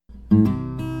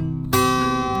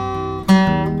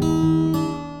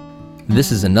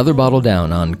This is Another Bottle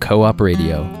Down on Co-op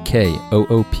Radio,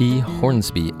 KOOP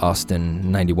Hornsby, Austin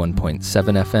 91.7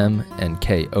 FM and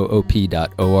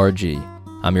KOOP.org.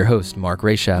 I'm your host, Mark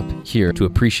Rayshap, here to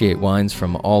appreciate wines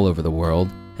from all over the world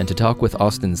and to talk with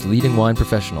Austin's leading wine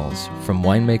professionals, from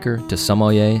winemaker to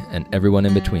sommelier and everyone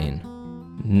in between.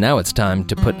 Now it's time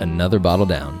to put another bottle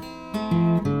down.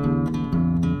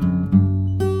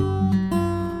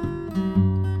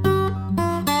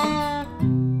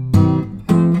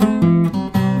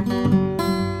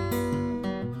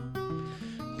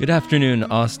 Good afternoon,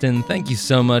 Austin. Thank you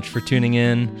so much for tuning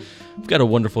in. We've got a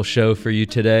wonderful show for you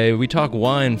today. We talk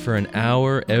wine for an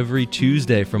hour every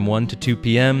Tuesday from 1 to 2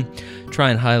 p.m.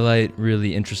 Try and highlight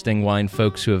really interesting wine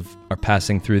folks who are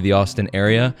passing through the Austin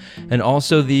area, and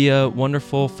also the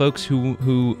wonderful folks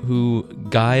who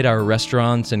guide our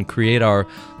restaurants and create our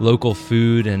local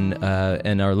food and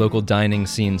our local dining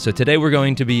scene. So today we're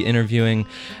going to be interviewing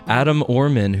Adam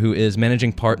Orman, who is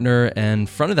managing partner and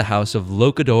front of the house of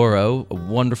Locadoro, a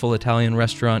wonderful Italian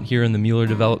restaurant here in the Mueller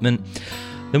development.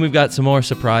 Then we've got some more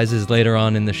surprises later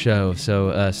on in the show,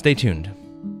 so stay tuned.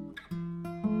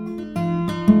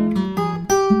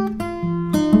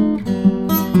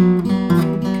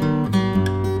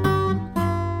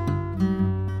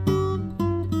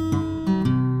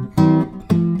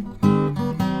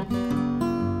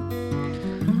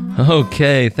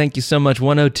 Okay, thank you so much.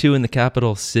 102 in the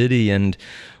capital city, and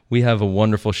we have a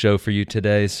wonderful show for you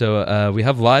today. So we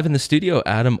have live in the studio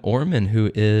Adam Orman, who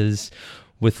is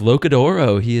with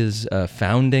Locadoro. He is a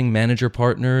founding manager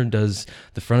partner, does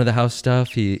the front of the house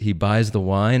stuff. He buys the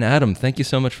wine. Adam, thank you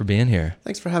so much for being here.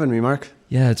 Thanks for having me, Mark.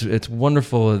 Yeah, it's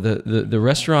wonderful. The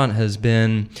restaurant has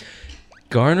been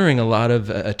garnering a lot of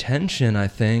attention, I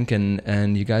think,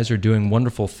 and you guys are doing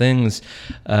wonderful things.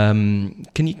 Can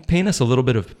you paint us a little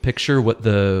bit of a picture what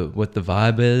the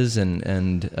vibe is,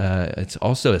 and it's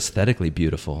also aesthetically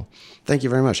beautiful. Thank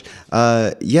you very much.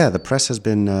 The press has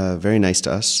been very nice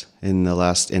to us in the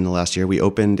last year. We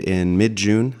opened in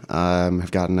mid-June.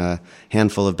 Have gotten a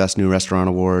handful of Best New Restaurant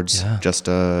awards. Yeah.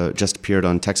 Just appeared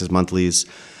on Texas Monthly's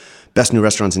Best New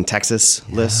Restaurants in Texas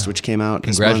list, which came out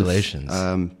Congratulations.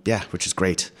 this month. Which is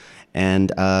great.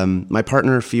 And my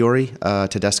partner, Fiore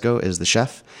Tedesco, is the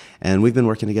chef, and we've been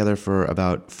working together for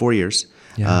about 4 years.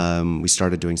 Yeah. We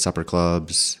started doing supper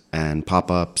clubs and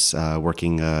pop-ups,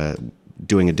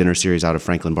 doing a dinner series out of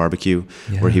Franklin Barbecue,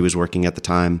 where he was working at the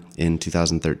time in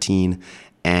 2013.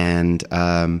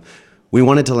 And we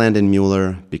wanted to land in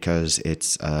Mueller because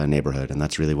it's a neighborhood, and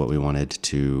that's really what we wanted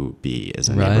to be, is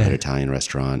a neighborhood Italian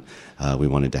restaurant. We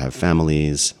wanted to have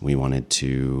families. We wanted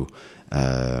to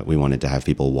have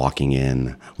people walking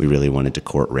in. We really wanted to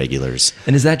court regulars.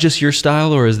 And is that just your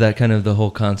style, or is that kind of the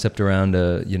whole concept around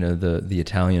the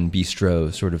Italian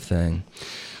bistro sort of thing?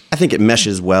 I think it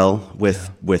meshes well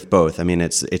with both. I mean,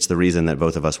 it's the reason that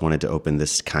both of us wanted to open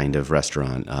this kind of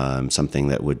restaurant, something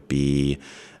that would be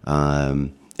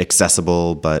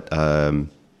accessible, but a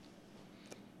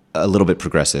little bit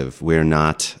progressive. We're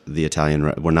not the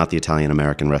Italian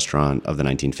American restaurant of the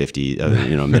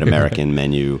 1950s, mid-American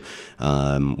menu.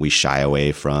 We shy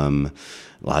away from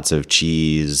lots of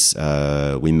cheese.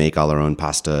 We make all our own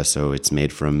pasta, so it's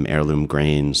made from heirloom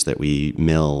grains that we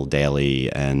mill daily,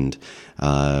 and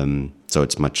so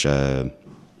it's much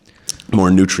more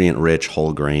nutrient-rich,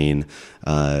 whole grain.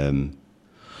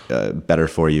 Better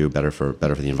for you, better for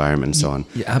the environment, and so on.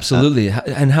 Yeah, absolutely.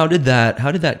 And how did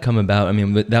that come about? I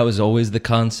mean, that was always the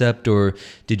concept, or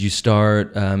did you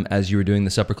start as you were doing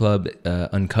the supper club,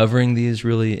 uncovering these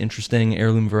really interesting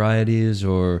heirloom varieties,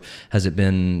 or has it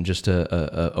been just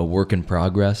a work in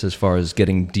progress as far as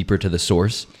getting deeper to the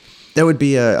source? That would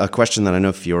be a question that I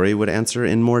know Fiore would answer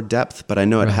in more depth, but I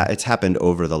know it's happened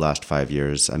over the last 5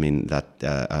 years. I mean, that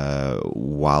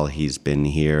while he's been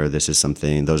here, those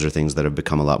are things that have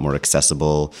become a lot more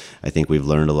accessible. I think we've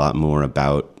learned a lot more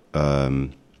about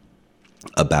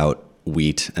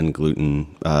wheat and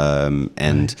gluten,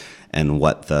 and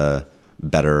what the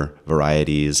better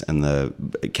varieties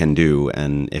can do.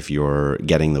 And if you're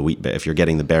getting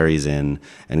the berries in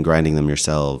and grinding them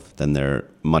yourself, then they're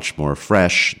much more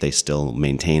fresh. They still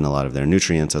maintain a lot of their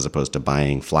nutrients, as opposed to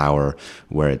buying flour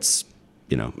where it's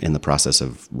in the process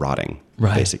of rotting,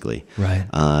 basically. Right.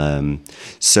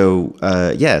 So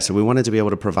we wanted to be able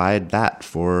to provide that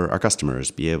for our customers,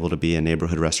 be able to be a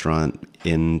neighborhood restaurant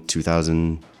in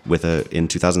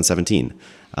 2017.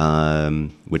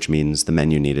 Which means the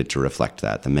menu needed to reflect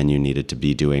that. The menu needed to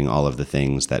be doing all of the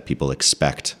things that people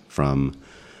expect from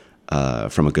a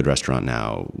good restaurant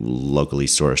now: locally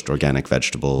sourced organic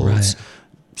vegetables,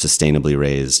 sustainably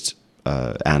raised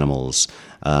animals,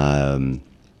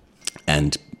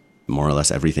 and more or less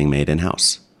everything made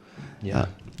in-house. Yeah.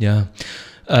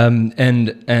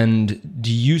 And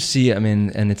do you see, I mean,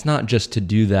 and it's not just to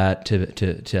do that,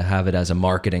 to have it as a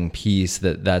marketing piece,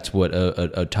 that's what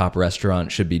a top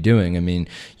restaurant should be doing. I mean,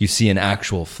 you see an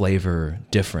actual flavor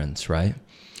difference, right?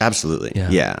 Absolutely.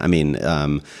 Yeah. I mean,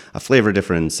 a flavor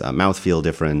difference, a mouthfeel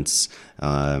difference.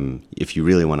 If you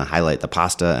really want to highlight the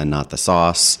pasta and not the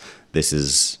sauce, this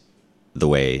is the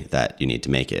way that you need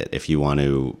to make it. If you want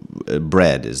to,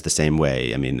 bread is the same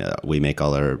way. I mean, we make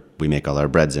all our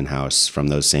breads in house from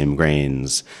those same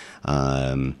grains,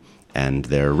 and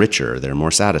they're richer, they're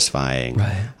more satisfying.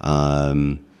 Right.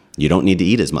 You don't need to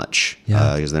eat as much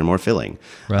because they're more filling.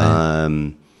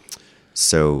 Right.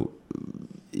 So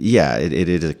yeah, it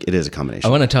is a combination.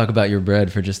 I want to talk about your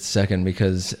bread for just a second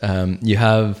and you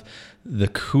have the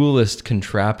coolest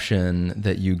contraption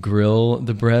that you grill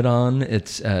the bread on.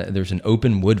 It's there's an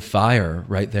open wood fire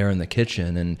right there in the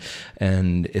kitchen,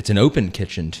 and it's an open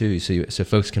kitchen too, so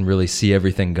folks can really see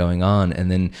everything going on.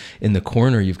 And then in the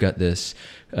corner you've got this.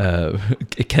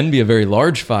 It can be a very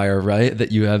large fire, right?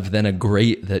 That you have then a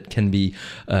grate that can be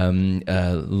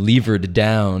levered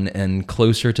down and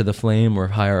closer to the flame or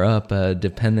higher up,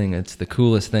 depending. It's the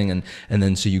coolest thing, and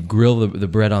then so you grill the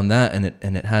bread on that,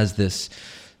 and it has this,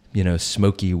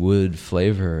 smoky wood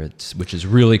flavor. Which is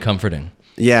really comforting.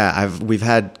 Yeah, we've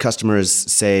had customers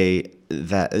say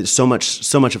that so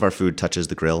much of our food touches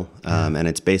the grill, and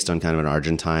it's based on kind of an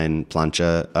Argentine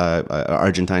plancha,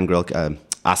 Argentine grill.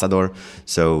 Asador,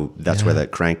 so that's where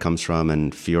that crank comes from,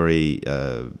 and Fiore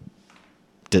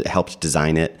helped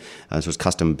design it. So it was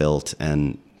custom built,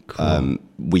 and cool.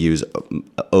 We use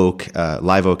oak,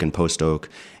 live oak and post oak,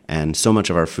 and so much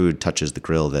of our food touches the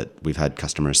grill that we've had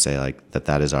customers say like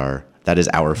that is our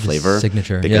flavor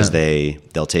signature, because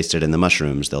they'll taste it in the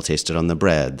mushrooms, they'll taste it on the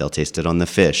bread, they'll taste it on the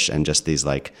fish, and just these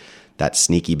like that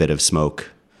sneaky bit of smoke.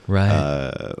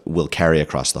 Right. Will carry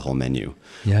across the whole menu.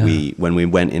 Yeah. When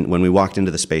we walked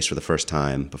into the space for the first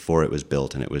time before it was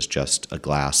built, and it was just a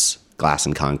glass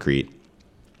and concrete,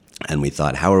 and we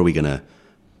thought, how are we going to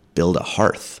build a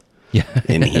hearth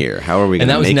in here? How are we going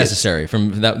to make it? And that was necessary.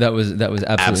 That was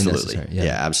absolutely necessary.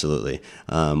 Yeah, absolutely.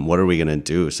 What are we going to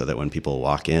do so that when people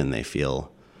walk in, they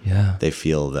feel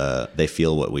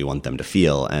what we want them to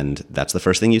feel? And that's the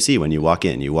first thing you see when you walk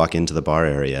in. You walk into the bar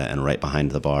area, and right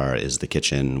behind the bar is the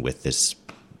kitchen with this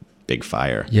big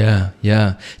fire. Yeah.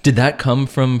 Did that come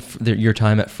from your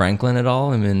time at Franklin at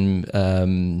all? I mean,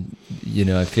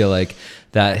 I feel like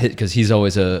that hit because he's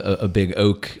always a big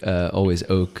oak,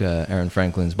 Aaron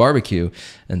Franklin's barbecue,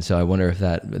 and so I wonder if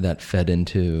that fed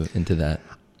into that.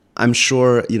 I'm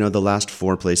sure the last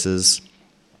 4 places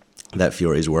that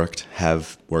Fiore's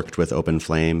have worked with open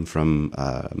flame, from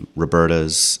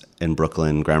Roberta's in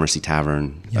Brooklyn, Gramercy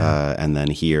Tavern, and then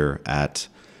here at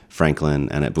Franklin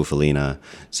and at Bufalina.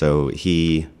 So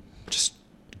he just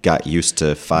got used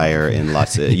to fire in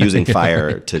using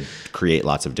fire to create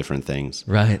lots of different things.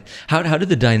 Right. How did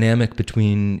the dynamic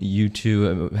between you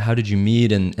two? How did you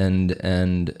meet? And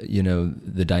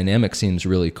the dynamic seems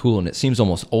really cool, and it seems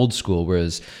almost old school.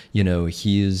 Whereas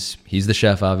he's the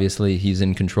chef, obviously, he's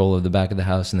in control of the back of the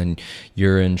house, and then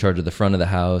you're in charge of the front of the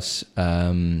house.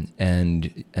 Has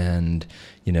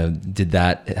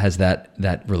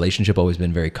that relationship always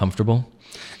been very comfortable?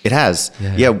 It has.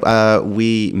 Yeah.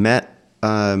 We met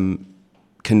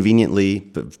conveniently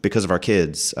because of our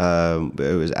kids.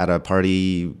 It was at a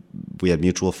party. We had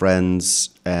mutual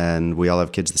friends, and we all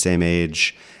have kids the same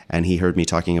age. And he heard me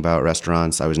talking about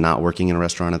restaurants. I was not working in a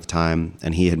restaurant at the time,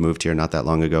 and he had moved here not that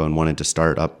long ago and wanted to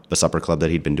start up a supper club that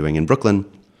he'd been doing in Brooklyn,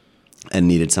 and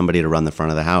needed somebody to run the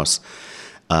front of the house.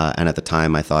 And at the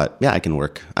time, I thought, I can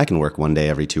work one day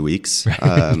every 2 weeks.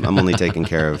 I'm only taking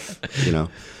care of,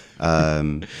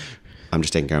 I'm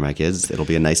just taking care of my kids. It'll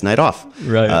be a nice night off.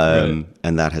 Right.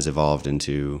 And that has evolved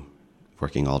into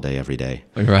working all day, every day.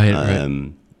 Right.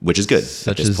 Which is good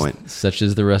at this point. Such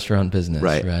is the restaurant business.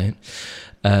 Right. Right.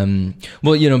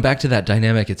 Back to that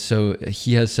dynamic.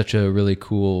 He has such a really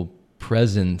cool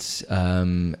presence,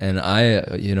 and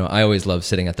I always love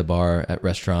sitting at the bar at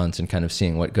restaurants and kind of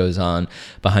seeing what goes on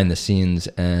behind the scenes,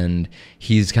 and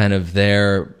he's kind of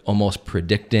there almost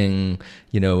predicting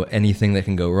anything that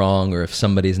can go wrong, or if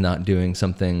somebody's not doing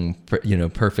something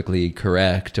perfectly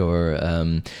correct, or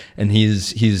and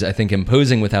he's I think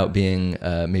imposing without being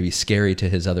maybe scary to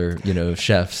his other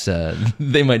chefs.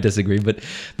 They might disagree, but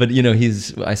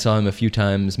I saw him a few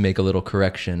times make a little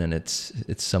correction, and it's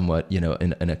somewhat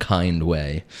in a kind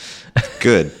way.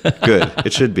 Good.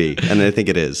 It should be, and I think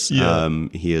it is. Yeah.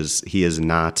 He is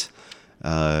not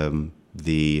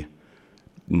the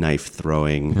knife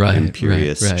throwing, Right,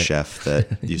 imperious right. chef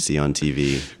that you see on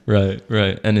TV.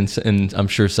 Right. And I'm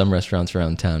sure some restaurants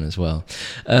around town as well.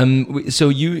 So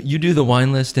you do the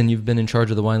wine list, and you've been in charge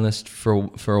of the wine list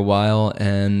for a while,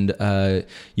 and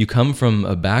you come from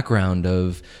a background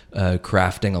of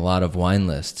crafting a lot of wine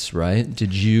lists, right?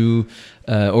 Did you,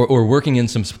 or working in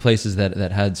some places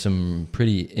that had some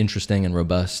pretty interesting and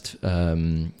robust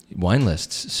wine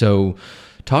lists. So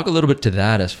talk a little bit to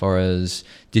that as far as,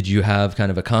 did you have kind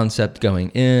of a concept going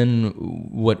in?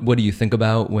 What do you think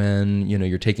about when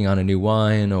you're taking on a new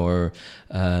wine, or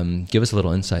give us a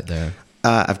little insight there?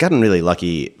 I've gotten really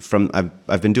lucky.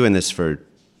 I've been doing this for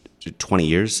 20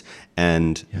 years,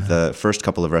 and the first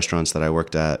couple of restaurants that I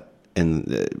worked at,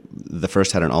 the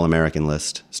first had an all-American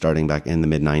list starting back in the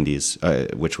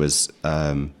mid-'90s, which was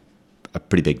a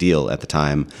pretty big deal at the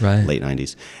time, right. Late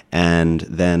 90s, and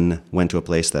then went to a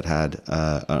place that had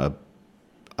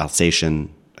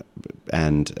Alsatian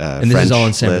and French. And this is all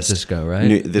in San list. Francisco,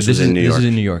 right? This was in New York. This is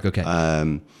in New York, okay.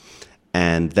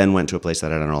 And then went to a place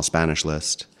that had an all-Spanish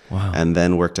list. Wow. And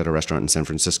then worked at a restaurant in San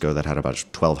Francisco that had about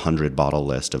 1,200 bottle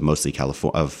list of mostly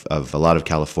of a lot of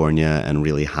California and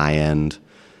really high-end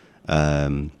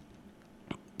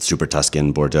Super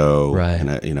Tuscan, Bordeaux, right. and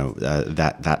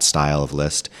that style of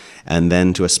list, and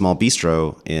then to a small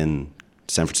bistro in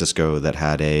San Francisco that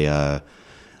had a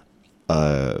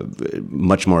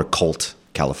much more cult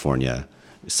California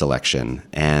selection,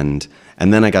 and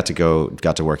then I got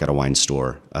to work at a wine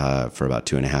store for about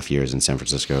 2.5 years in San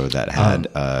Francisco that had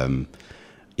and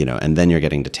then you're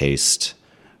getting to taste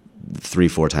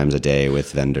 3-4 times a day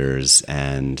with vendors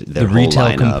and their the whole retail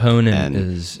lineup, component and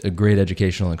is a great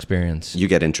educational experience. you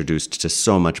get introduced to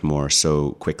so much more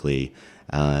so quickly,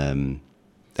 and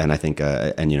I think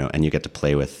and you get to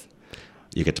play with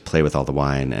all the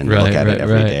wine and look at it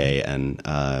every day, and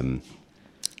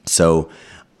so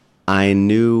I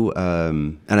knew,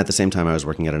 and at the same time I was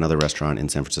working at another restaurant in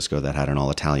San Francisco that had an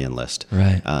all Italian list,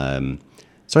 right.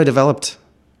 So I developed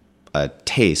a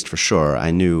taste for sure.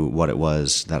 I knew what it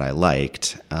was that I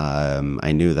liked.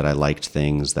 I knew that I liked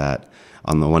things that,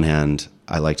 on the one hand,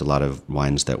 I liked a lot of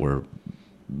wines that were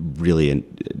really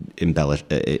embellished.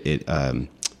 It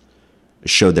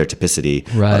showed their typicity,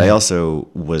 right. But I also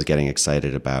was getting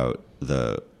excited about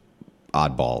the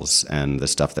oddballs and the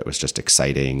stuff that was just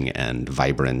exciting and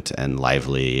vibrant and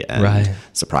lively and right.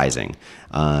 surprising.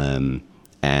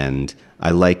 And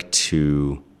I like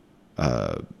to.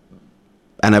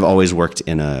 And I've always worked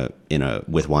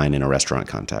with wine in a restaurant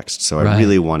context. So I right.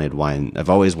 really wanted wine. I've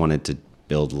always wanted to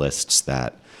build lists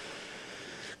that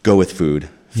go with food.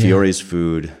 Yeah. Fiore's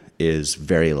food is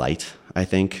very light, I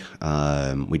think.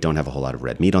 We don't have a whole lot of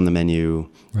red meat on the menu.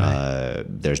 Right.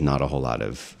 There's not a whole lot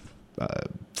of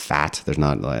fat. There's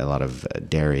not a lot of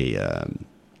dairy.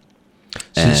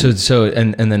 So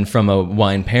then from a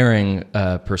wine pairing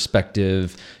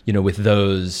perspective, with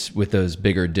those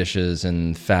bigger dishes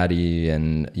and fatty,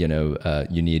 and you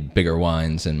need bigger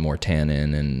wines and more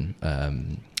tannin,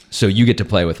 and so you get to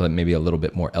play with maybe a little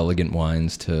bit more elegant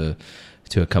wines to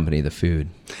accompany the food.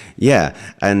 Yeah,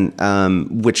 and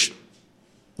which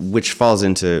falls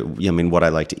into what I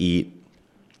like to eat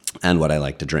and what I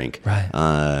like to drink. Right.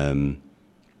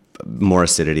 More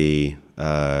acidity.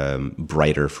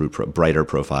 Brighter brighter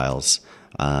profiles,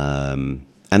 and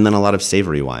then a lot of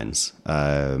savory wines.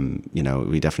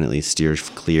 We definitely steer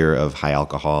clear of high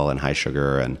alcohol and high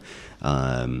sugar, and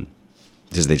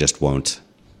because they just won't.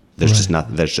 There's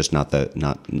right. just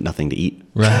nothing to eat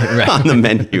right. on the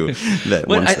menu.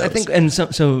 I think, and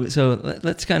so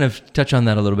let's kind of touch on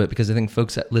that a little bit, because I think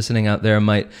folks listening out there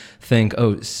might think,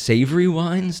 oh, savory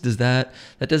wines, that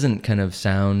doesn't kind of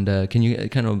sound. Can you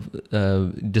kind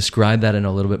of describe that in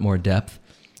a little bit more depth?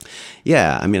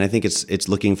 Yeah, I mean, I think it's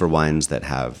looking for wines that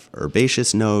have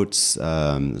herbaceous notes.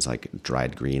 It's like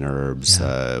dried green herbs,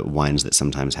 wines that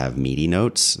sometimes have meaty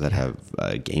notes that have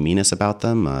gaminess about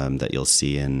them, that you'll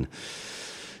see in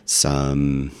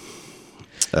some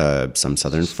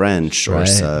Southern French or right.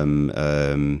 some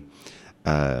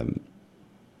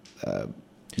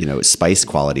spice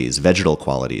qualities, vegetal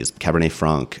qualities. Cabernet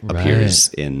Franc appears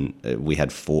in.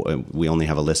 We only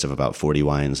have a list of about 40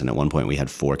 wines, and at one point we had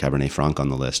 4 Cabernet Franc on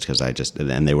the list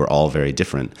and they were all very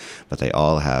different, but they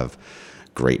all have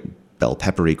great bell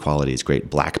peppery qualities, great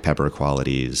black pepper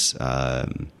qualities,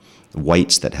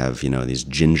 whites that have these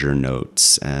ginger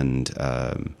notes and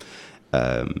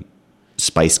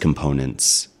spice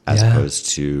components as opposed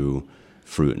to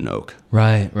fruit and oak.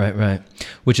 Right.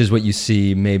 Which is what you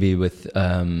see maybe with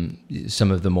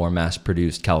some of the more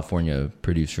mass-produced California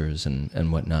producers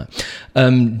and whatnot.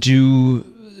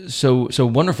 So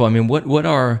wonderful. I mean, what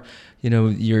are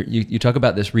you talk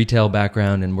about this retail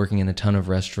background and working in a ton of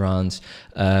restaurants.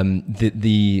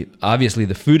 The obviously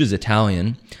the food is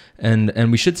Italian,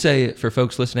 and we should say for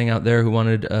folks listening out there who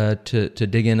wanted to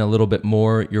dig in a little bit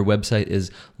more, your website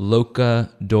is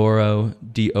Locadoro,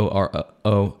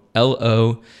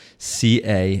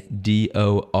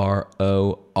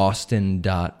 Locadoro,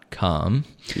 Austin.com.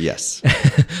 Yes.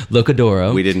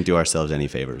 Locadoro. We didn't do ourselves any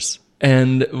favors.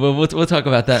 And we'll talk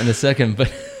about that in a second,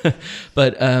 but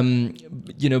but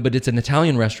it's an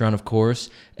Italian restaurant, of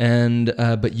course, and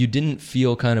but you didn't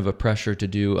feel kind of a pressure to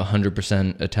do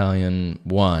 100% Italian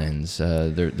wines.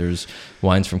 There's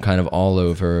wines from kind of all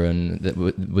over, and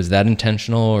was that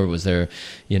intentional, or was there,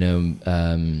 and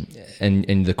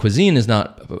the cuisine is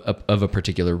not of a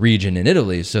particular region in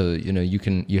Italy, so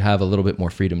you have a little bit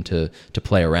more freedom to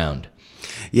play around.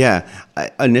 Yeah,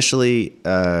 initially,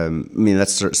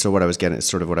 that's sort of what I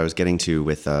was getting to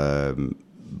with the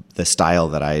style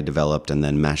that I developed, and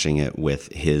then mashing it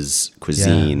with his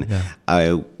cuisine. Yeah.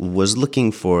 I was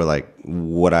looking for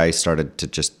what I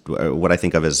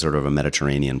think of as sort of a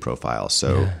Mediterranean profile.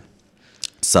 So,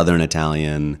 Southern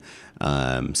Italian,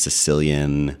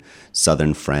 Sicilian,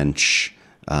 Southern French,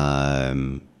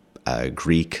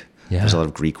 Greek. Yeah. There's a lot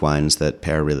of Greek wines that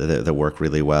that work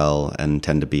really well and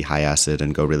tend to be high acid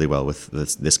and go really well with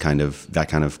that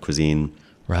kind of cuisine.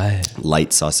 Right.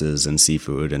 Light sauces and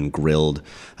seafood and grilled,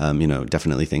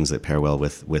 definitely things that pair well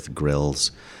with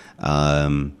grills.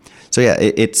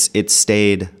 It's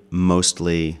stayed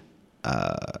mostly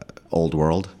old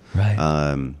world.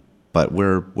 Right. But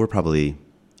we're probably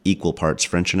equal parts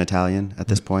French and Italian at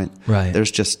this point. Right.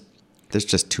 There's just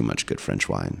too much good French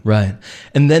wine. Right.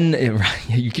 And then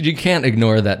you can't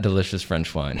ignore that delicious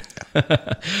French wine.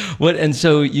 And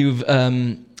so you've,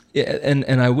 and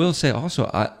I will say also,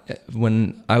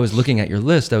 when I was looking at your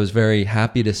list, I was very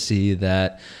happy to see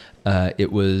that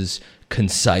it was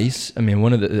concise. I mean,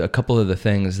 a couple of the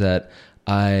things that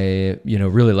I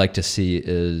really like to see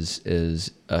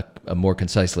is a more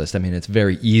concise list. I mean, it's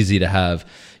very easy to have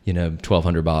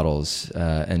 1,200 bottles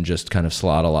and just kind of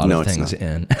slot a lot of things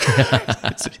in.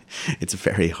 It's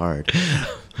very hard.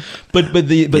 But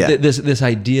this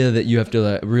idea that you have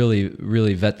to really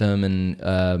really vet them,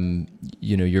 and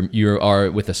you are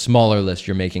with a smaller list,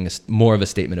 you're making more of a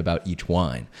statement about each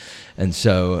wine, and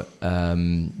so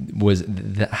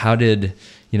how did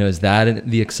is that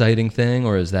the exciting thing,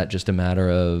 or is that just a matter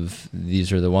of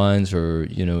these are the wines, or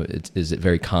is it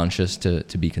very conscious to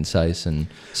be concise and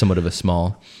somewhat of a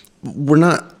small? We're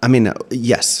not. I mean,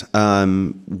 yes,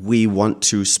 we want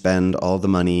to spend all the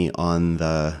money on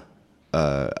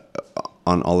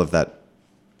on all of that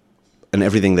and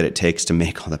everything that it takes to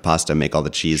make all the pasta, make all the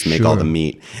cheese, make all the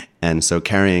meat, and so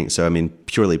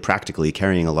purely practically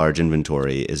carrying a large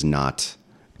inventory is not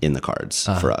in the cards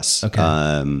for us. Okay.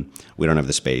 We don't have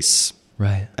the space,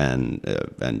 right? And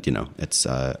it's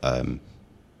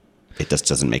it just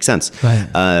doesn't make sense.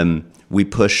 Right. We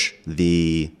push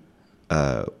the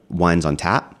wines on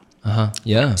tap.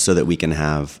 Yeah. So that we can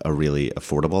have a really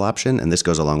affordable option, and this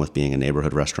goes along with being a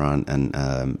neighborhood restaurant and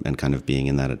kind of being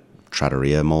in that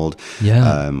trattoria mold.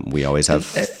 Yeah. We always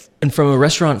have. And from a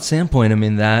restaurant standpoint, I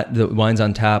mean, that the wines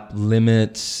on tap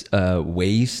limits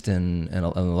waste and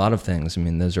a lot of things. I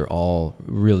mean, those are all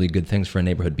really good things for a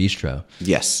neighborhood bistro.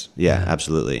 Yes, yeah.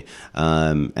 Absolutely.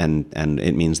 And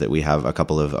it means that we have a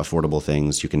couple of affordable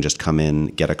things. You can just come in,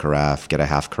 get a carafe, get a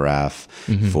half carafe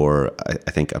for I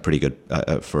think a pretty good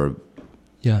for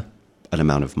an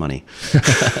amount of money.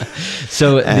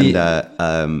 So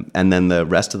and then the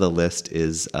rest of the list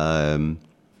is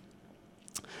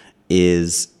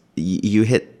you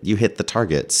hit the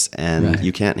targets, and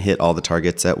you can't hit all the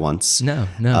targets at once. No.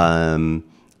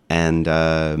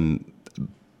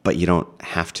 But you don't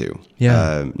have to.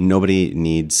 Yeah. Nobody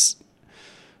needs.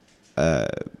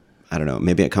 I don't know.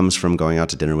 Maybe it comes from going out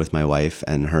to dinner with my wife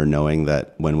and her knowing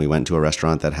that when we went to a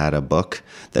restaurant that had a book,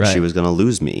 that she was going to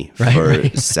lose me for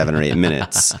 7 or 8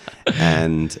 minutes.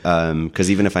 And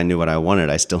because even if I knew what I wanted,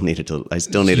 I still needed to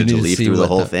leaf through the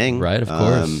whole thing. Right, of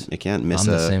course. You can't miss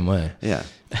I'm the same way. Yeah.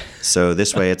 So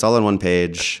this way, it's all on one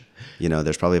page.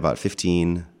 There's probably about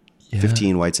 15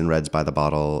 whites and reds by the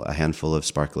bottle, a handful of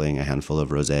sparkling, a handful of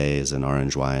rosés and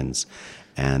orange wines,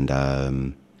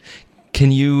 and.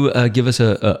 Can you give us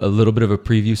a little bit of a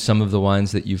preview, some of the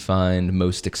wines that you find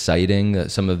most exciting,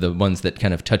 some of the ones that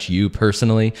kind of touch you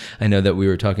personally? I know that we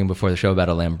were talking before the show about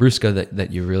a Lambrusco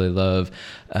that you really love.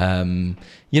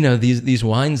 These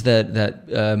wines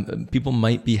that people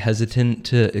might be hesitant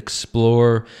to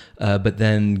explore, but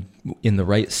then in the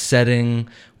right setting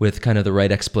with kind of the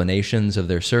right explanations of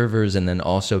their servers, and then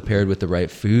also paired with the right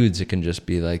foods, it can just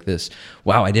be like this,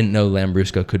 wow, I didn't know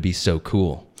Lambrusco could be so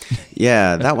cool.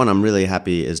 Yeah, that one I'm really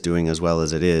happy is doing as well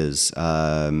as it is.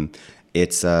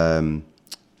 It's when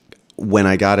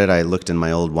I got it, I looked in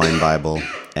my old wine Bible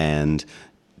and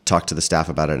talked to the staff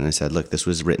about it, and I said, look, this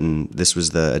was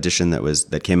the edition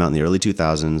that came out in the early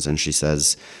 2000s, and she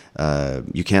says,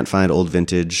 you can't find old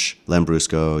vintage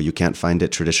Lambrusco, you can't find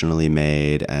it traditionally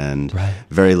made, and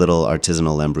very little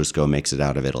artisanal Lambrusco makes it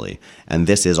out of Italy. And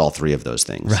this is all three of those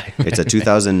things. It's a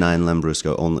 2009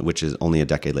 Lambrusco, which is only a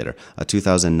decade later. A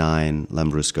 2009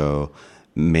 Lambrusco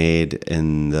made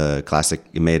in the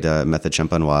classic, method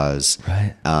champenoise.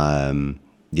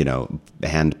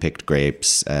 Hand-picked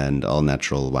grapes and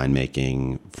all-natural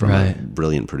winemaking from a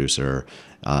brilliant producer.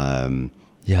 And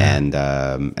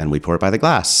we pour it by the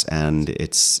glass, and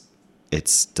it's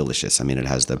delicious. I mean, it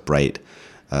has the bright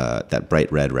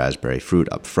red raspberry fruit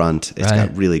up front. It's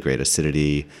got really great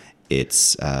acidity.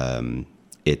 It's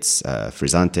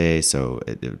frizzante, so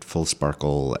full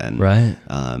sparkle,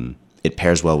 and it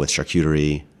pairs well with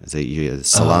charcuterie.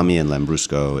 Salami and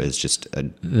Lambrusco is just a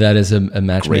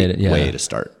match great made way to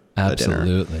start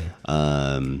Absolutely.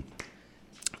 a dinner.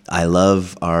 I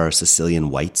love our Sicilian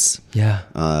whites.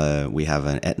 We have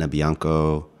an Etna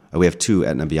Bianco. We have two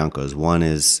Etna Biancos. One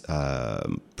is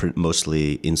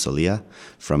mostly Insolia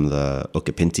from the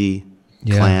Occhipinti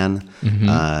clan,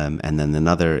 and then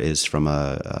another is from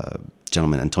a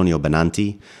gentleman, Antonio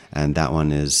Benanti, and that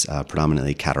one is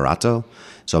predominantly Catarato.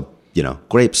 So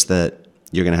grapes that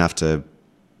you're going to have to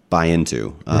buy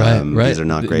into. These are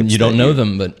not grapes. You don't know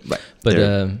them, but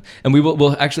and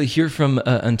we'll actually hear from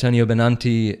Antonio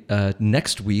Benanti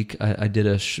next week. I did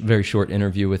a very short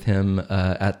interview with him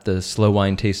at the Slow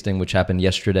Wine Tasting, which happened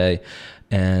yesterday.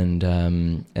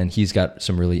 And he's got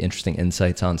some really interesting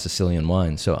insights on Sicilian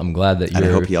wine. So I'm glad that And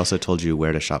I hope he also told you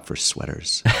where to shop for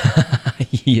sweaters.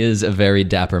 He is a very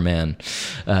dapper man.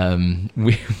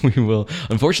 We will.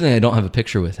 Unfortunately, I don't have a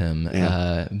picture with him,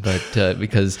 but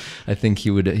because I think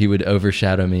he would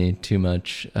overshadow me too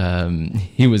much.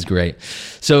 He was great.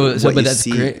 But that's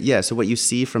great. Yeah. So what you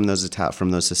see from those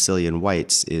Sicilian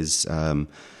whites is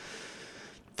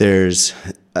there's.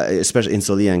 Especially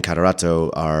Insolia and Catarato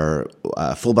are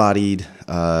full-bodied.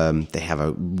 They have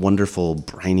a wonderful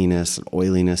brininess and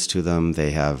oiliness to them.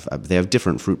 They have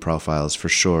different fruit profiles for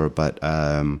sure, but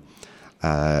the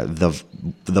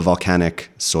volcanic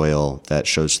soil that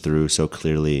shows through so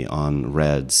clearly on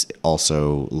reds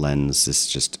also lends this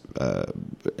just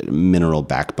mineral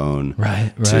backbone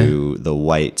to the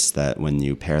whites. That when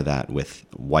you pair that with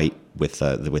white with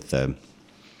the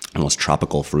almost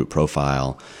tropical fruit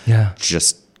profile,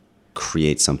 just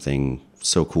creates something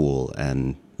so cool.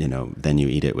 And then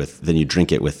you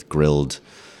drink it with grilled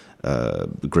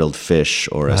fish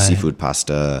or a seafood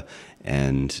pasta,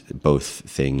 and both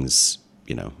things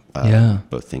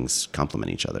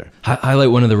complement each other.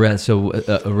 Highlight one of the reds. So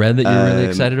a red that you're really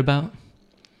excited about?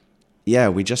 Yeah,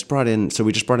 we just brought in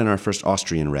our first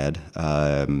Austrian red,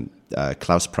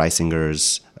 Klaus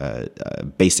Preisinger's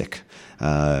Basic.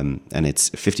 And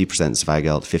it's 50%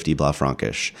 Zweigelt, 50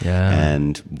 Blaufränkisch.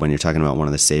 And when you're talking about one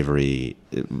of the savory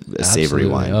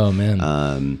wine, oh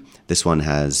man, this one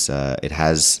has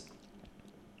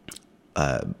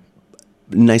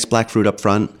nice black fruit up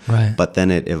front, but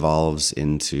then it evolves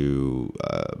into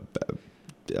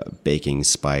baking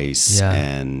spice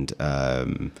and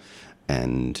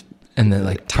then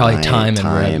like probably thyme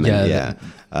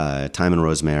and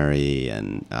rosemary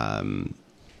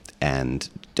and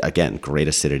again, great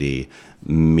acidity,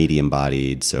 medium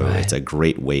bodied, so it's a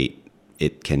great weight.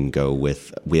 It can go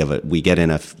with we get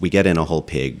in a whole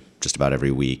pig just about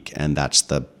every week, and that's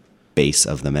the base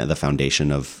of the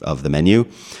foundation of the menu.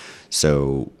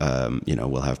 So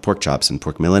we'll have pork chops and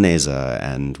pork milanese,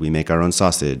 and we make our own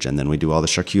sausage, and then we do all the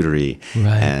charcuterie.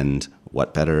 And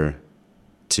what better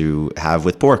to have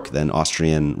with pork than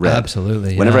Austrian red?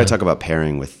 Absolutely. Whenever I talk about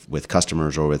pairing with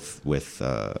customers or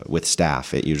with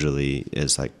staff, it usually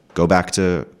is like go back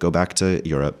to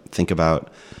Europe. Think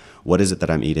about what is it that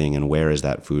I'm eating and where is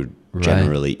that food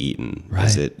generally eaten?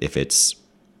 Is it if it's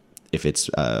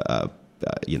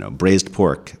braised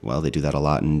pork? Well, they do that a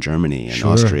lot in Germany and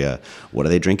Austria. What do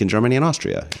they drink in Germany and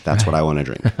Austria? That's what I want to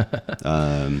drink.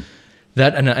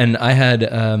 That and I had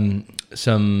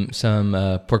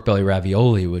pork belly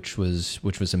ravioli, which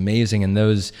was amazing, and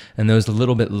those a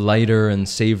little bit lighter and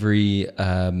savory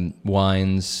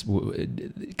wines,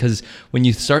 because when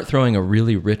you start throwing a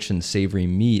really rich and savory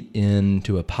meat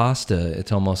into a pasta,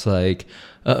 it's almost like,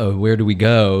 where do we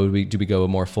go? Do we go a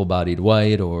more full-bodied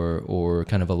white or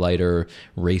kind of a lighter,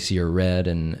 racier red?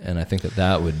 And I think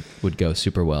that would go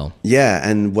super well. Yeah,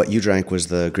 and what you drank was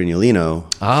the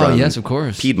Grignolino. Oh, yes, of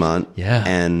course. Piedmont. Yeah.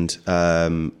 And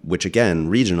which again,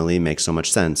 regionally makes so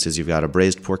much sense, is you've got a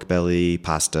braised pork belly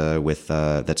pasta with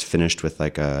that's finished with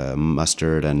like a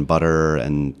mustard and butter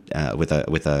and with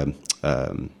a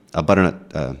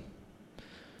butternut.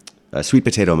 A sweet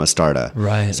potato mostarda.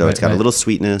 Right. So it's got a little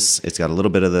sweetness. It's got a little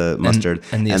bit of the mustard.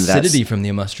 And the acidity from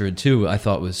the mustard, too, I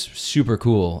thought was super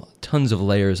cool. Tons of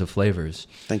layers of flavors.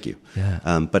 Thank you. Yeah.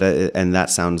 And that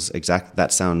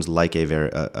sounds like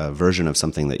a version of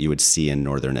something that you would see in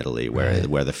northern Italy,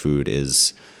 where the food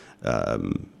is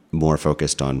more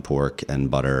focused on pork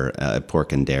and butter,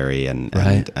 pork and dairy,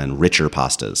 and richer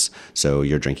pastas. So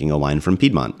you're drinking a wine from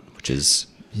Piedmont, which is...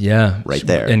 Yeah, right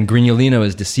there. And Grignolino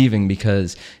is deceiving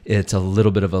because it's a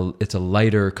little bit of it's a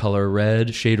lighter color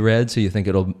shade red, so you think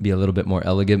it'll be a little bit more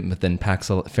elegant, but then packs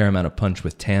a fair amount of punch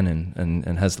with tannin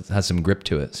and has some grip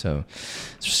to it. So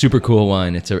it's a super cool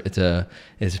wine. It's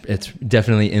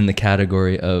definitely in the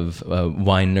category of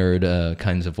wine nerd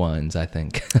kinds of wines, I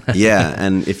think. Yeah,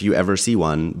 and if you ever see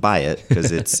one, buy it,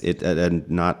 because it's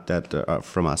not that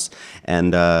from us.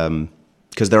 And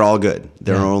because they're all good.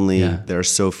 There are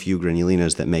so few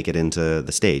Grignolinos that make it into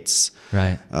the States.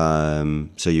 Right.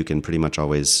 So you can pretty much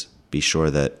always be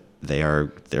sure that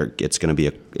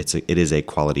it is a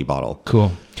quality bottle.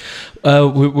 Cool.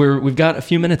 We've got a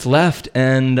few minutes left,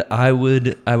 and I want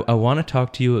to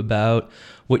talk to you about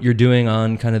what you're doing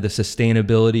on kind of the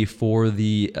sustainability for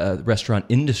the restaurant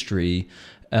industry.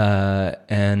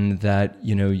 And that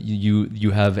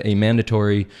you have a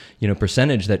mandatory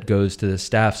percentage that goes to the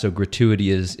staff, so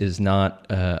gratuity is not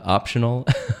optional,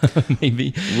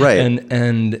 maybe, right?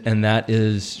 And that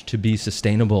is to be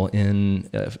sustainable in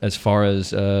as far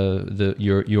as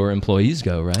your employees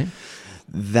go, right?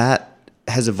 That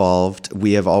has evolved.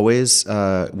 We were always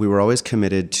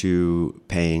committed to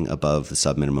paying above the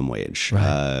sub-minimum wage.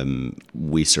 Right.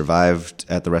 We survived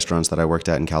at the restaurants that I worked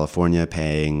at in California,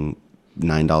 paying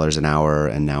 $9 an hour,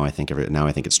 and now I think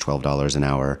it's $12 an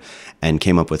hour, and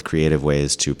came up with creative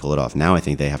ways to pull it off. Now I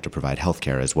think they have to provide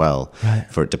healthcare as well, right,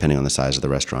 for depending on the size of the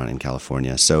restaurant in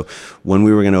California. So when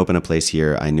we were going to open a place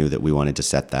here, I knew that we wanted to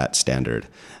set that standard.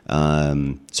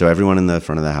 So everyone in the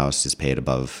front of the house is paid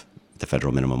above the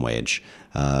federal minimum wage,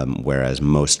 whereas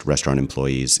most restaurant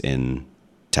employees in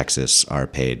Texas are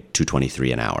paid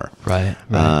 $2.23 an hour, right.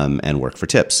 And work for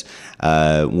tips.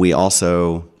 We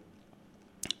also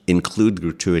include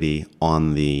gratuity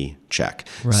on the check.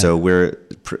 Right. So we're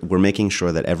making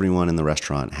sure that everyone in the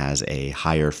restaurant has a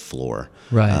higher floor.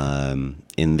 Right.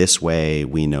 In this way,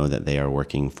 we know that they are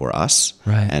working for us,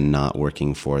 right, and not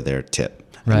working for their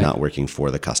tip, right, and not working for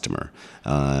the customer.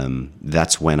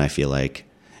 That's when I feel like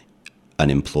an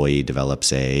employee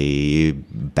develops a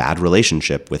bad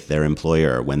relationship with their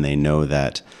employer, when they know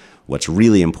that what's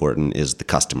really important is the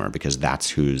customer, because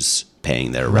that's who's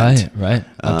paying their rent. Right.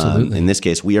 Absolutely. In this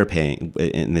case, we are paying.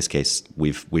 In this case,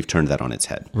 we've turned that on its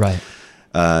head. Right.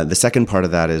 The second part of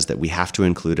that is that we have to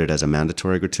include it as a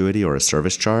mandatory gratuity or a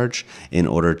service charge in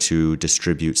order to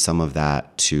distribute some of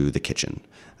that to the kitchen,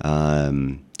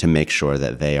 to make sure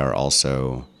that they are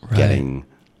also getting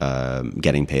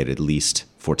paid at least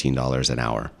 $14 an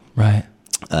hour. Right.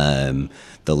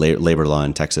 The labor law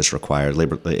in Texas requires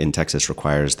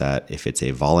that if it's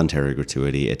a voluntary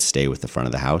gratuity, it stay with the front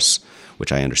of the house,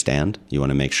 which I understand. You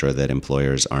want to make sure that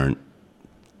employers aren't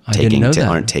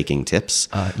taking tips.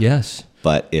 Yes.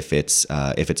 But if it's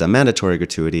a mandatory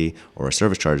gratuity or a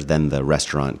service charge, then the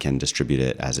restaurant can distribute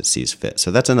it as it sees fit.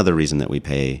 So that's another reason that we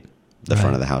pay the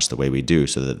front of the house the way we do,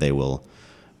 so that they will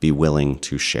be willing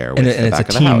to share with the back of the house. And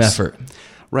it's a team effort.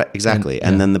 Right, exactly.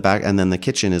 And then the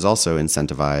kitchen is also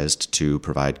incentivized to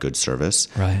provide good service.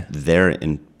 Right.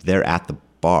 They're at the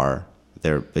bar.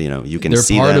 You can They're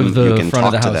see part them. of the You can front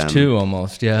talk of the to house them. too,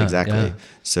 almost. Yeah. Exactly. Yeah.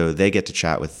 So they get to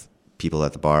chat with people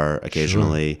at the bar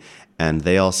occasionally, and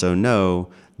they also know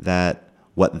that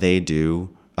what they do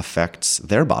affects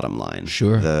their bottom line.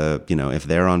 Sure. If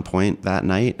they're on point that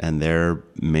night and they're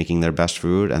making their best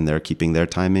food and they're keeping their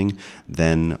timing,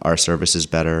 then our service is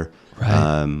better.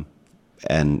 Right.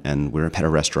 and we're a better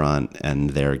restaurant,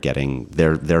 and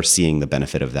they're seeing the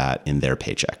benefit of that in their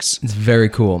paychecks. It's very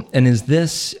cool. And is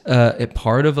this a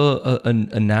part of a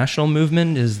national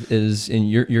movement?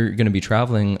 You're going to be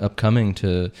traveling upcoming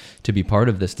to be part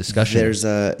of this discussion? There's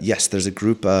a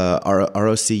group,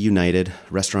 ROC United,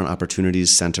 Restaurant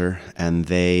Opportunities Center, and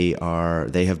they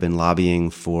have been lobbying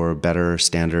for better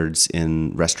standards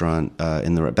in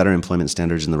better employment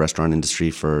standards in the restaurant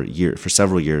industry for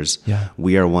several years. Yeah.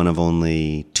 We are one of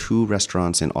only 2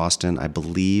 restaurants in Austin, I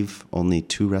believe only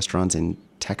 2 restaurants in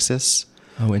Texas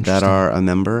that are a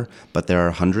member, but there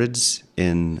are hundreds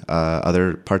in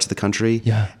other parts of the country.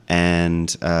 Yeah.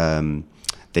 And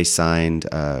we signed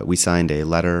a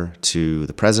letter to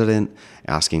the president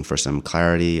asking for some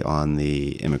clarity on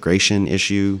the immigration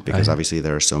issue, because obviously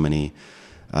there are so many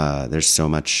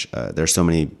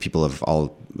people of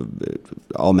all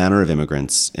manner of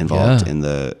immigrants involved in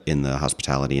the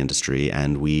hospitality industry,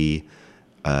 and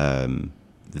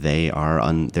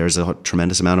there's a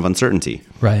tremendous amount of uncertainty.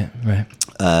 Right.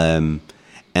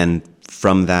 And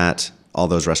from that, all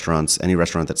those restaurants, any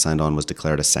restaurant that signed on was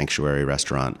declared a sanctuary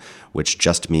restaurant, which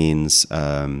just means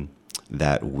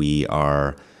that we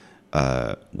are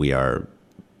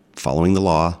following the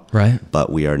law, right?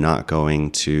 But we are not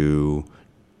going to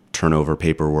turn over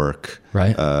paperwork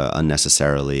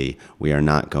unnecessarily. We are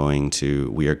going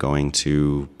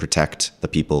to protect the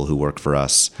people who work for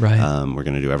us. Right. We're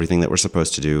going to do everything that we're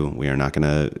supposed to do. We are not going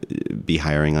to be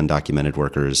hiring undocumented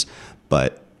workers,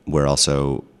 but we're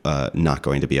also not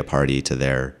going to be a party to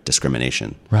their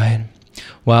discrimination. Right.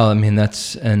 Wow. I mean,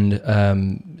 that's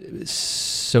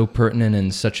so pertinent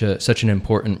and such an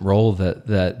important role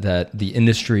that the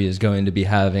industry is going to be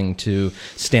having to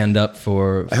stand up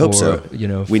for. I hope so.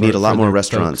 We need a lot more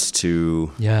restaurants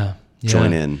to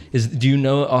join in. Do you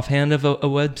know offhand of a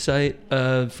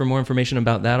website for more information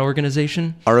about that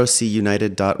organization?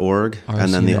 rocunited.org,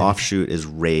 and then the offshoot is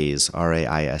RAISE,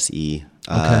 RAISE,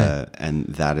 and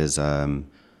that is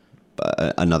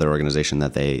another organization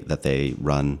that they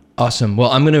run. Awesome.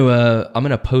 Well, I'm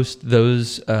gonna post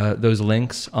those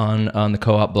links on the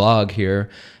Co-op blog here,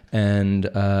 and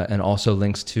also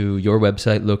links to your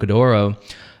website, Locadoro.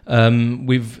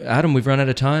 We've run out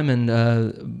of time,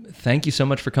 and thank you so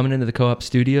much for coming into the Co-op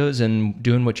studios and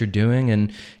doing what you're doing,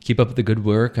 and keep up the good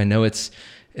work. I know it's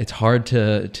hard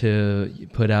to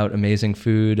put out amazing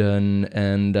food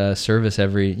and service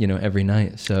every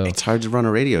night. So it's hard to run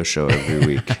a radio show every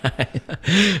week.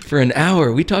 For an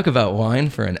hour, we talk about wine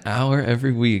for an hour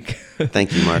every week.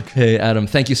 Thank you, Mark. Hey, Adam,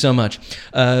 thank you so much.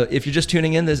 If you're just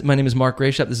tuning in, my name is Mark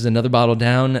Rayshap. This is Another Bottle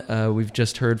Down. We've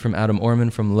just heard from Adam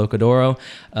Orman from Locadoro,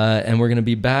 and we're going to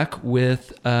be back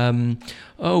with the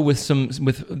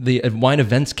wine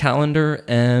events calendar,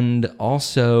 and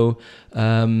also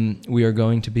we are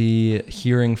going to be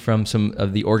hearing from some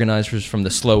of the organizers from the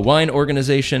Slow Wine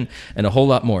organization and a whole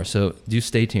lot more. So do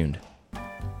stay tuned.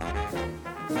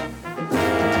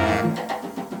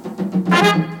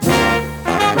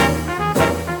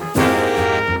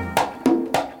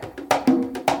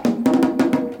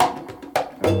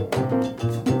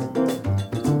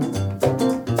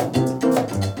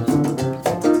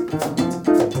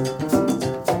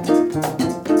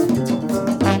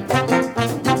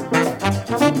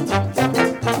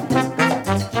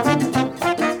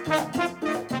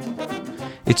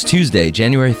 It's Tuesday,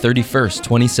 January 31st,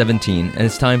 2017, and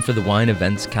it's time for the Wine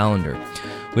Events Calendar.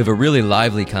 We have a really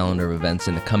lively calendar of events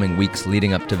in the coming weeks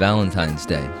leading up to Valentine's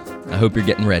Day. I hope you're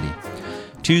getting ready.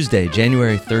 Tuesday,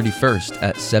 January 31st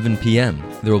at 7 p.m.,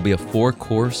 there will be a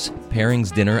 4-course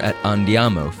pairings dinner at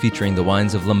Andiamo featuring the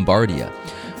wines of Lombardia.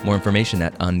 More information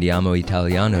at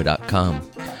andiamoitaliano.com.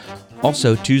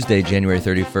 Also, Tuesday, January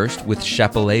 31st, with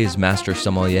Chapelet's Master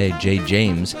Sommelier Jay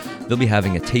James, they'll be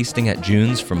having a tasting at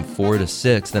June's from 4 to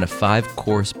 6, then a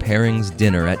 5-course pairings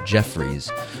dinner at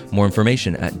Jeffrey's. More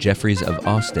information at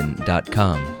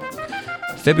jeffreysofaustin.com.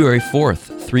 February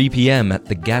 4th, 3 p.m. at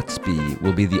the Gatsby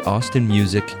will be the Austin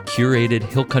Music curated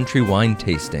Hill Country wine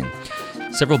tasting.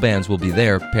 Several bands will be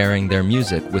there pairing their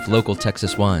music with local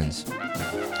Texas wines.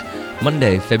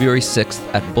 Monday, February 6th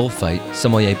at Bullfight,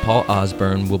 sommelier Paul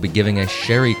Osborne will be giving a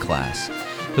sherry class.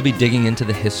 He'll be digging into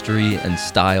the history and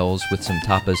styles with some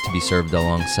tapas to be served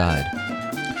alongside.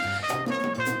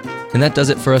 And that does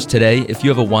it for us today. If you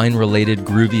have a wine-related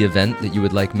groovy event that you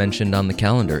would like mentioned on the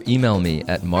calendar, email me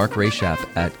at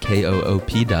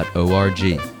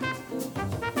markrayshap@koop.org.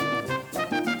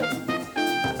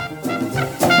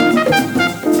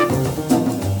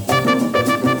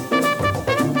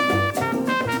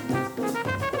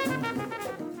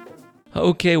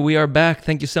 Okay, we are back.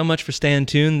 Thank you so much for staying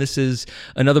tuned. This is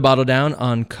another Bottle Down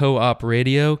on Co-op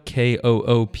Radio,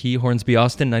 KOOP, Hornsby,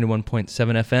 Austin, 91.7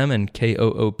 FM, and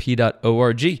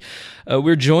koop.org.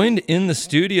 We're joined in the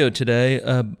studio today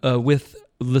with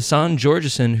LaSaan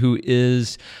Georgeson, who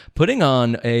is putting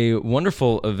on a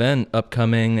wonderful event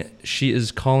upcoming. She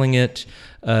is calling it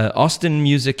Austin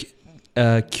Music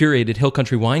Curated Hill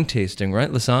Country Wine Tasting, right,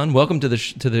 LaSaan? Welcome to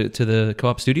the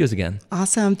Co-op Studios again.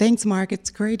 Awesome. Thanks, Mark. It's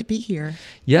great to be here.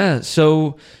 Yeah.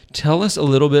 So tell us a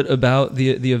little bit about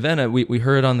the event. We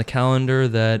heard on the calendar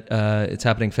that it's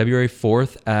happening February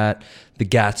 4th at the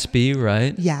Gatsby,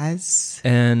 right? Yes.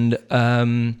 And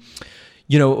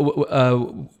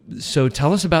so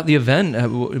tell us about the event.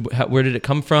 Where did it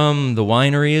come from? The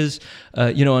wineries.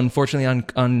 Unfortunately,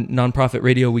 on nonprofit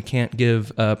radio, we can't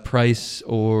give price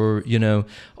or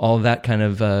all that kind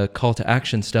of call to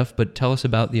action stuff. But tell us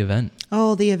about the event.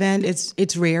 Oh, the event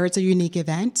it's rare. It's a unique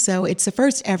event. So it's the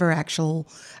first ever actual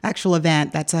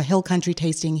event that's a hill country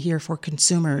tasting here for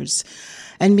consumers.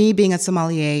 And me being a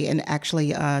sommelier and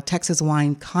actually a Texas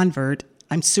wine convert,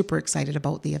 I'm super excited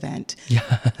about the event. Yeah.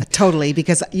 Totally,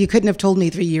 because you couldn't have told me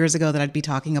 3 years ago that I'd be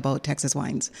talking about Texas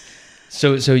wines.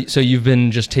 So you've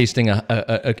been just tasting an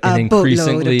increasingly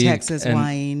boatload of Texas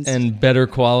wines and better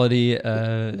quality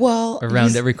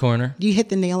around every corner. You hit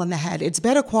the nail on the head. It's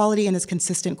better quality and it's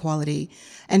consistent quality.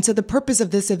 And so the purpose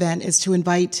of this event is to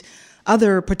invite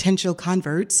other potential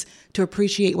converts to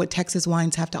appreciate what Texas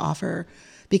wines have to offer.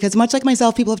 Because much like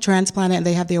myself, people have transplanted and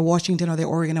they have their Washington or their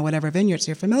Oregon or whatever vineyards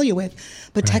they're familiar with,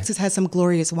 but right. Texas has some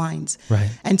glorious wines. Right.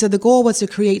 And so the goal was to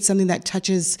create something that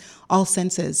touches all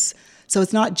senses. So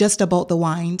it's not just about the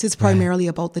wines, it's primarily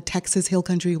about the Texas Hill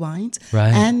Country wines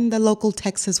and the local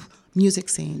Texas music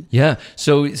scene. Yeah.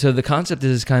 So the concept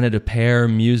is kind of to pair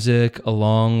music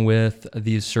along with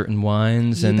these certain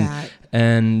wines.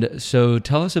 And so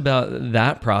tell us about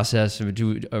that process.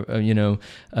 You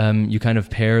kind of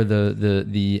pair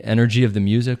the energy of the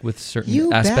music with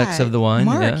certain aspects of the wine.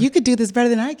 Mark, you could do this better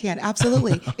than I can.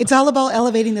 Absolutely. It's all about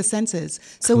elevating the senses.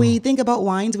 So we think about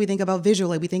wines, we think about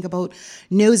visually, we think about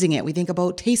nosing it, we think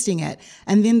about tasting it.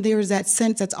 And then there's that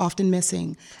sense that's often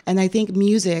missing. And I think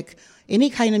music, any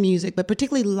kind of music, but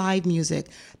particularly live music,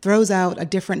 throws out a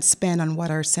different spin on what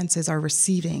our senses are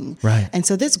receiving. Right. And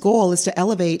so this goal is to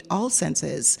elevate all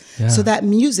senses. Yeah. So that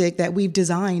music that we've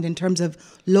designed in terms of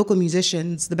local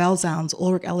musicians, the Bell Sounds,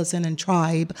 Ulrich Ellison and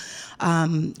Tribe,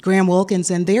 Graham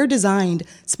Wilkinson, they're designed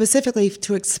specifically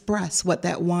to express what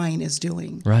that wine is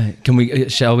doing. Right.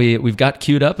 Shall we? We've got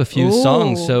queued up a few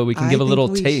songs, so we can give a little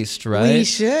taste, right? We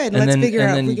should. Let's figure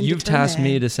out. And then you've tasked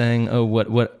me to saying, what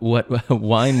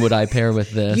wine would I pair with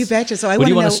this? You betcha. So what do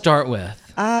you want to start with?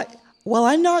 Well,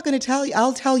 I'm not going to tell you.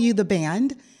 I'll tell you the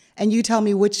band, and you tell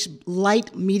me which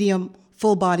light, medium,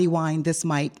 full body wine this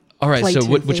might. All right. So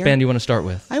which band do you want to start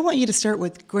with? I want you to start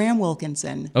with Graham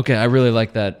Wilkinson. Okay, I really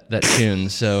like that tune.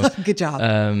 So good job.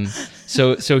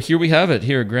 So here we have it.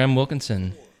 Here, Graham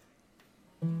Wilkinson.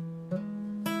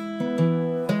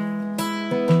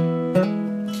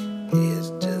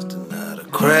 It's just another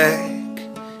crack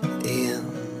in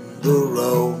the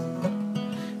road.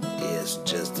 It's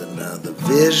just another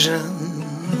vision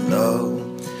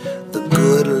of the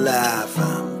good life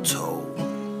I'm told.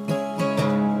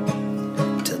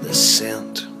 Till the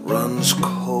scent runs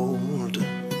cold.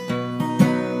 And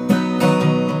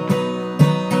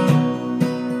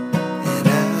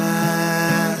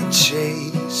I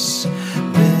chase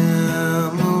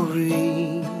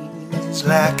memories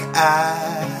like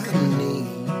I need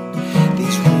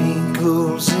these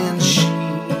wrinkles and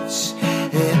sheets.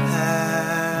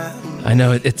 I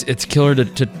know it's killer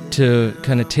to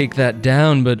kind of take that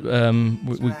down, but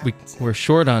we're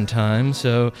short on time.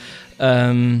 So,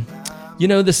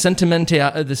 the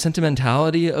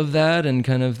sentimentality of that, and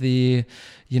kind of the,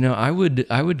 I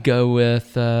would go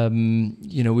with,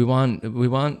 we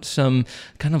want some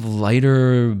kind of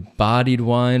lighter bodied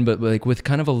wine, but like with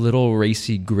kind of a little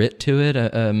racy grit to it.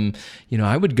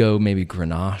 I would go maybe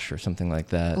Grenache or something like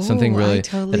that. Ooh, something really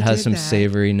totally that has some that.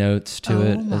 Savory notes to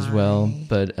it as well.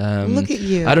 But look at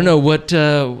you. I don't know what.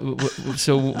 So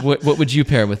what would you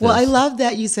pair with this? Well, I love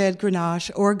that you said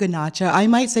Grenache or Ganache. I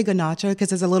might say Ganache because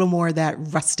there's a little more of that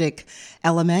rustic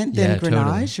element than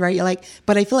Grenache, totally. Right?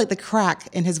 But I feel like the crack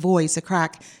in his voice, the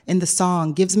crack in the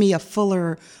song gives me a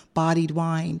fuller bodied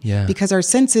wine. Yeah. Because our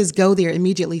senses go there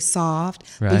immediately soft,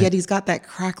 right. but yet he's got that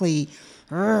crackly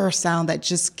sound that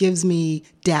just gives me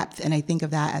depth. And I think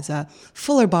of that as a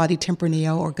fuller bodied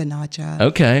Tempranillo or Ganache.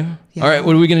 Okay. Yeah. All right.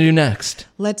 What are we going to do next?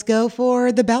 Let's go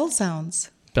for the Bell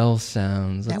Sounds. Bell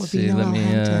Sounds. That Let's would be see. Noel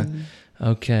Hampton.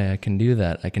 Okay, I can do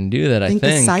that. I think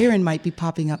the siren might be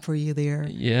popping up for you there.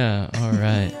 Yeah, all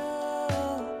right.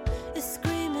 A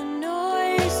screaming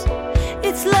noise.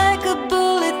 It's like a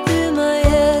bullet through my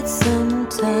head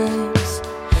sometimes.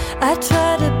 I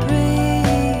try to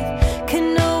breathe.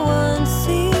 Can no one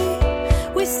see?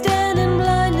 We stand in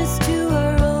blindness to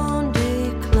our own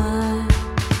decline.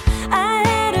 I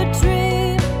had a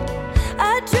dream.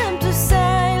 I dreamt of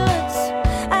silence.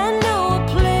 I know a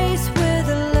place where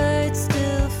the light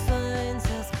still finds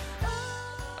us.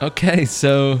 Okay,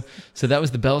 so that was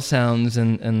the bell sounds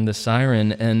and the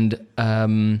siren, and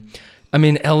I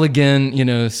mean,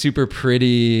 elegant, super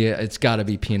pretty. It's got to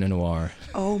be Pinot Noir.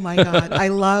 Oh my God. I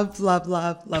love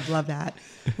that.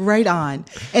 Right on.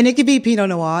 And it could be Pinot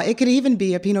Noir. It could even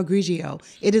be a Pinot Grigio.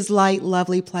 It is light,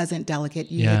 lovely, pleasant,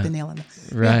 delicate. You hit the nail on the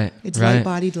right. Yeah, it's right.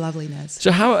 light-bodied loveliness.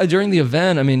 So how during the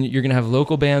event? I mean, you're going to have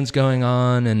local bands going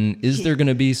on, and is there going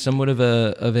to be somewhat of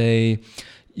a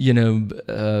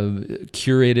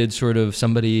curated sort of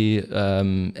somebody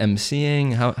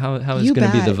emceeing? How is going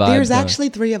to be the vibe? There's going? actually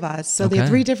 3 of us. So there are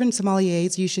 3 different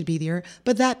sommeliers. You should be there.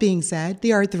 But that being said,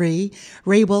 there are 3.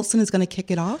 Ray Wilson is going to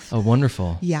kick it off. Oh,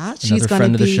 wonderful. Yeah. She's another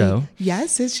friend of the show.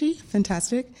 Yes, is she?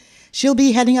 Fantastic. She'll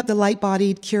be heading up the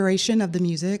light-bodied curation of the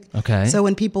music. Okay. So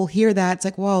when people hear that, it's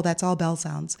like, whoa, that's all bell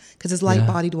sounds. Because it's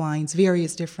light-bodied wines,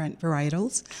 various different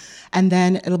varietals. And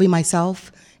then it'll be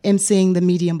myself emceeing the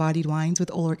medium-bodied wines with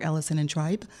Ulrich Ellison and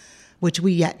Tribe, which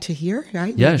we yet to hear,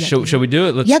 right? Yeah, shall we do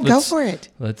it? Let's go for it.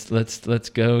 Let's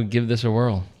go give this a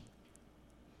whirl.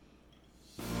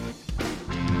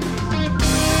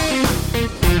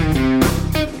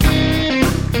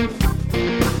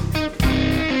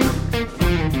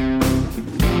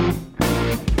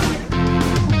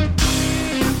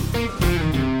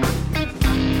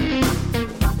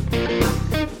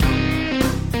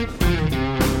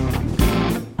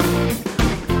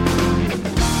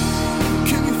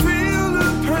 Can you feel the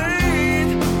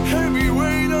pain? Heavy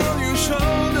weight on your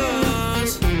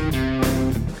shoulders.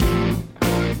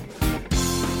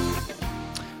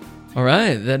 All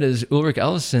right, that is Ulrich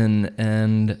Ellison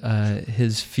and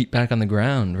his feet back on the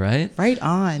ground, right? Right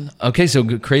on. Okay,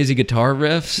 so crazy guitar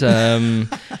riffs.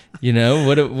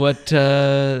 What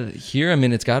here? I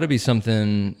mean, it's got to be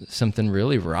something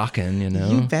really rocking.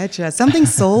 You betcha. Something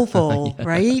soulful,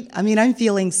 right? I mean, I'm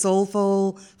feeling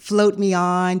soulful. Float me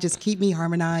on. Just keep me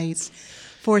harmonized.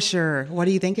 For sure. What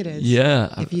do you think it is?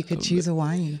 Yeah. If you could choose a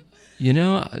wine.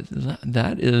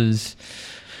 That is...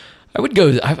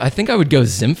 I think I would go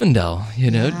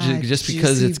Zinfandel, just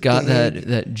because it's got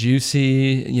that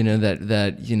juicy,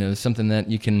 that something that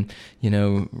you can,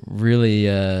 really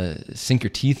sink your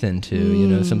teeth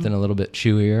into, something a little bit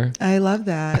chewier. I love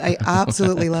that. I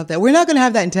absolutely love that. We're not going to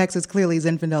have that in Texas. Clearly,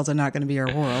 Zinfandels are not going to be our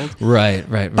world. Right.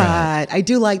 But I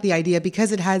do like the idea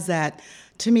because it has that,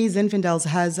 to me, Zinfandels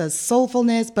has a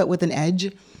soulfulness, but with an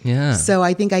edge. Yeah. So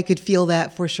I think I could feel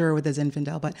that for sure with a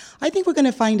Zinfandel. But I think we're going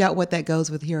to find out what that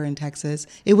goes with here in Texas.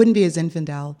 It wouldn't be a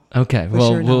Zinfandel. Okay.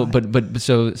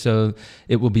 So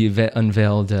it will be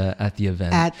unveiled at the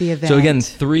event. At the event. So again,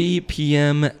 3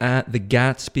 p.m. at the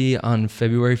Gatsby on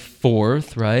February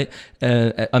 4th, right?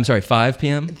 I'm sorry, 5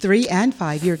 p.m. 3 and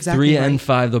 5. You're exactly 3 right. and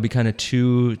 5. There'll be kind of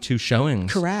two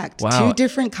showings. Correct. Wow. 2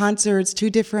 different concerts,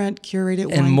 2 different curated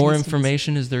wine and more tastings.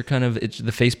 information. Is there kind of the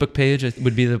Facebook page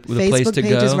would be the place Facebook to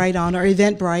page go? Is right on, or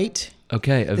Eventbrite.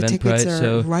 Okay, The tickets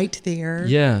Eventbrite. are right there.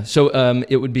 Yeah, so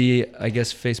it would be, I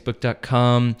guess,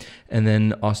 facebook.com, and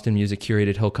then Austin Music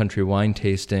Curated Hill Country Wine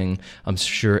Tasting. I'm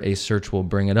sure a search will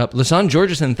bring it up. LaSaan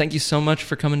Georgeson, thank you so much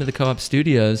for coming to the Co-op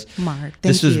Studios. Mark,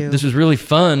 thank you. This was really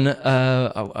fun.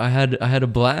 I had a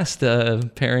blast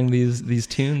pairing these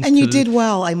tunes. And you did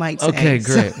well, I might say. Okay,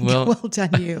 great. So, well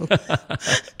done you.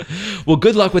 Well,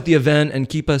 good luck with the event, and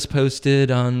keep us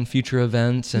posted on future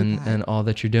events and all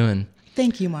that you're doing.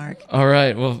 Thank you, Mark. All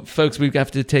right. Well, folks, we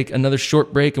have to take another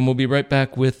short break, and we'll be right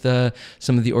back with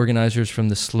some of the organizers from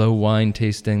the Slow Wine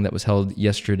Tasting that was held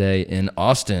yesterday in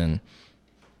Austin.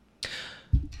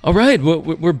 All right.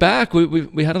 We're back.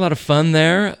 We had a lot of fun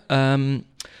there.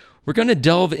 We're going to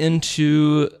delve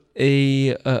into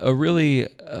a really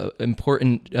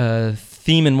important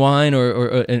theme in wine,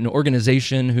 or an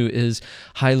organization who is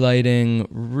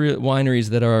highlighting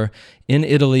wineries that are in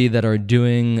Italy that are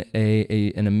doing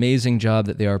an amazing job,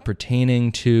 that they are pertaining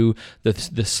to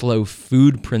the slow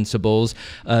food principles.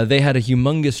 They had a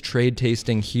humongous trade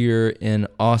tasting here in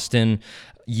Austin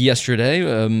yesterday,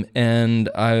 and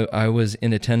I was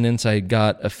in attendance. I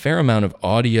got a fair amount of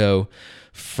audio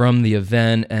from the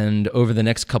event. And over the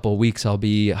next couple of weeks, I'll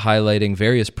be highlighting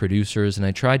various producers. And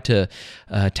I tried to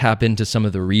tap into some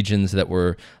of the regions that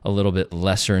were a little bit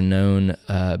lesser known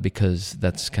because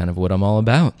that's kind of what I'm all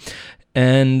about.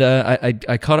 And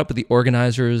I caught up with the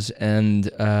organizers, and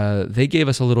they gave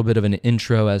us a little bit of an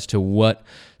intro as to what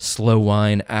slow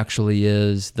wine actually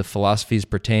is, the philosophies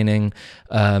pertaining.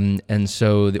 And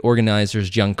so the organizers,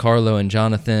 Giancarlo and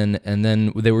Jonathan, and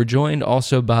then they were joined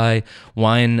also by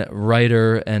wine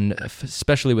writer, and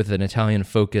especially with an Italian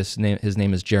focus. His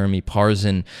name is Jeremy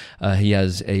Parzan. He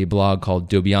has a blog called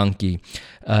Do Bianchi.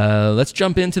 Let's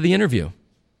jump into the interview.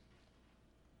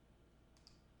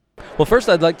 Well, first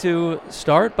I'd like to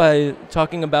start by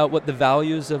talking about what the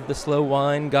values of the Slow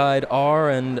Wine Guide are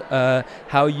and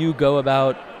how you go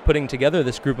about putting together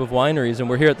this group of wineries. And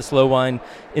we're here at the Slow Wine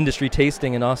Industry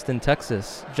Tasting in Austin,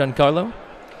 Texas. Giancarlo?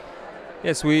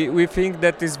 Yes, we think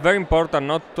that it's very important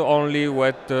not only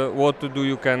what do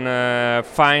you can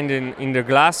find in the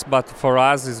glass, but for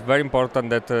us it's very important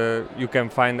that you can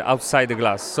find outside the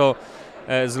glass. So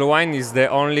Slow Wine is the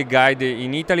only guide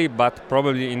in Italy, but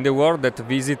probably in the world, that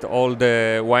visit all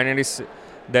the wineries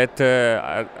that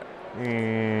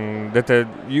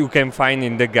you can find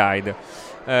in the guide.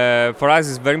 For us,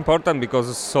 it's very important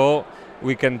because so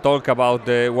we can talk about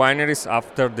the wineries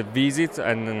after the visit,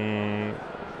 and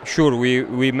sure,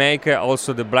 we make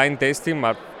also the blind tasting,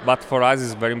 but for us,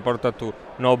 it's very important to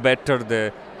know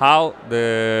better how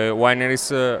the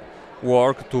wineries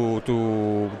work to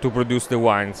produce the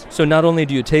wines. So not only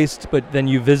do you taste, but then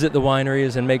you visit the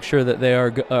wineries and make sure that they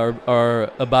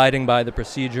are abiding by the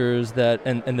procedures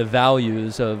and the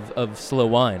values of slow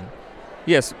wine.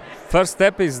 Yes, first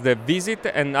step is the visit,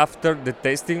 and after the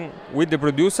tasting with the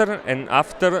producer, and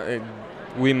after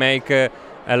we make a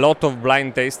lot of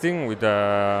blind tasting with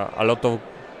a lot of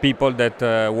people that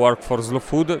work for Slow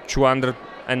Food, 200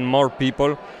 and more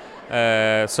people.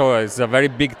 So it's a very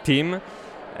big team.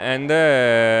 And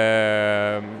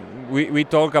we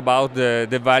talk about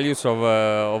the values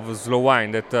of slow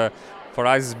wine, that for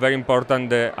us is very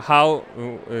important, how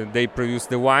they produce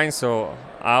the wine, so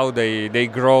how they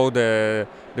grow the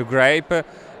grape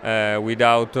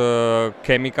without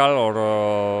chemical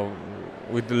or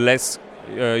with less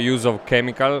use of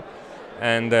chemical,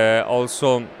 and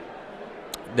also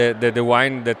the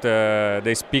wine that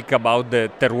they speak about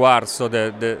the terroir, so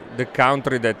the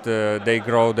country that they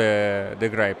grow the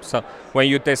grapes. So when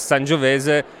you taste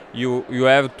Sangiovese, you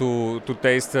have to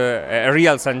taste a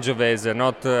real Sangiovese,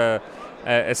 not a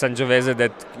Sangiovese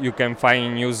that you can find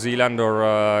in New Zealand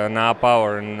or Napa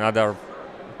or another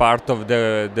part of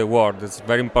the world. It's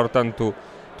very important to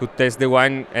taste the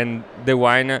wine, and the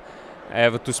wine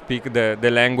have to speak the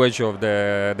language of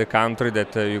the country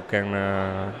that you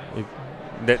can.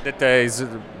 That is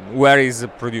where is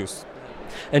produced.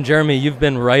 And Jeremy, you've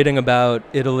been writing about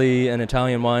Italy and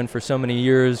Italian wine for so many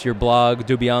years. Your blog,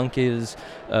 Do Bianchi, is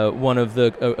one of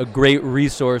the great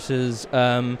resources.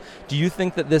 Do you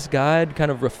think that this guide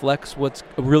kind of reflects what's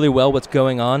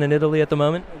going on in Italy at the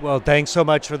moment? Well, thanks so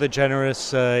much for the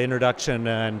generous introduction.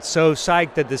 And so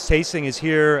psyched that this tasting is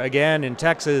here again in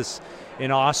Texas,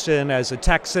 in Austin, as a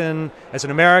Texan, as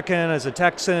an American, as a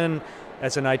Texan,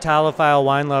 as an Italophile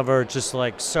wine lover. Just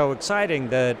like so exciting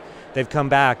that they've come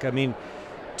back. I mean,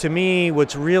 to me,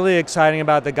 what's really exciting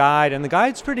about the guide, and the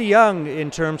guide's pretty young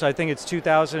in terms, I think it's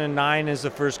 2009 is the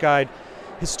first guide.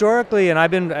 Historically,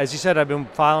 and as you said, I've been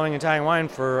following Italian wine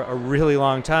for a really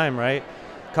long time, right?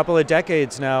 A couple of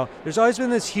decades now. There's always been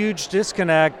this huge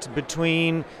disconnect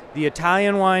between the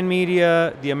Italian wine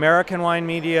media, the American wine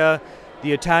media,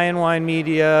 the Italian wine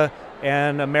media,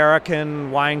 and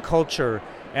American wine culture.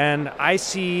 And I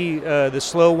see the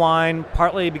slow wine,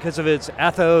 partly because of its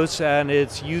ethos and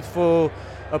its youthful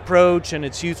approach and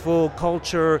its youthful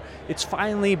culture, it's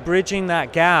finally bridging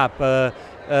that gap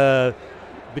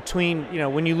between,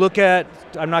 when you look at,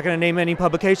 I'm not going to name any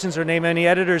publications or name any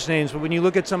editors' names, but when you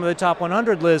look at some of the top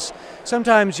 100 lists,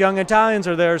 sometimes young Italians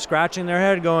are there scratching their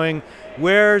head going,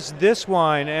 where's this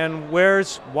wine? And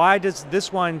why does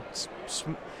this wine,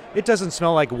 it doesn't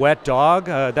smell like wet dog.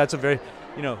 That's a very,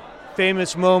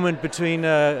 famous moment between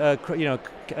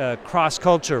cross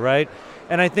culture, right?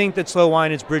 And I think that slow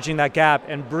wine is bridging that gap,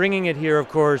 and bringing it here, of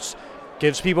course,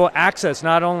 gives people access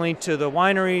not only to the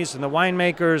wineries and the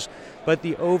winemakers, but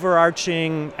the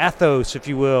overarching ethos, if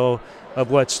you will, of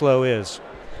what slow is.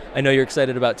 I know you're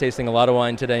excited about tasting a lot of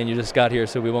wine today, and you just got here,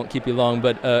 so we won't keep you long.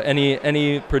 But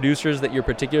any producers that you're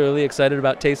particularly excited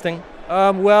about tasting?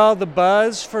 Well, the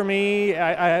buzz for me,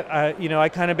 I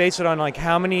kind of base it on like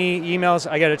how many emails.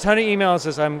 I get a ton of emails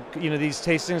as these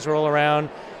tastings roll around.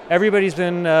 Everybody's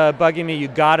been bugging me. You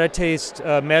gotta taste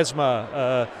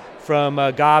Mesma from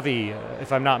Gavi,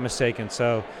 if I'm not mistaken.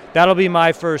 So that'll be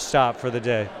my first stop for the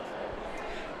day.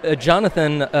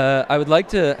 Jonathan, I would like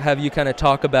to have you kind of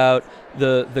talk about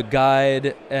the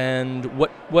guide and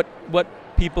what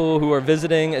people who are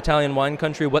visiting Italian wine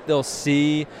country, what they'll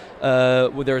see.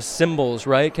 There's symbols,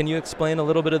 right? Can you explain a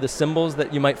little bit of the symbols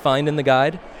that you might find in the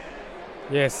guide?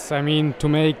 Yes, I mean, to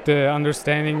make the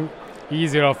understanding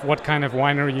easier of what kind of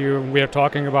winery we are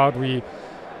talking about, we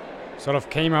sort of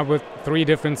came up with 3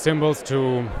 different symbols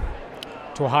to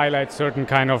highlight certain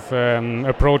kind of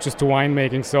approaches to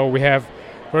winemaking. So we have,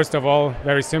 first of all,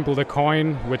 very simple, the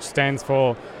coin, which stands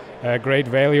for great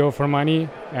value for money,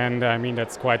 and I mean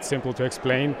that's quite simple to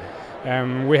explain.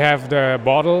 We have the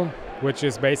bottle, which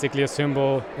is basically a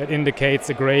symbol that indicates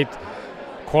a great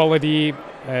quality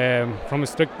from a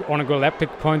strict organoleptic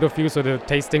point of view, so the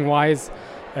tasting wise,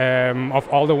 of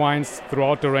all the wines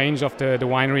throughout the range of the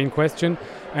winery in question.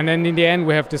 And then in the end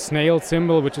we have the snail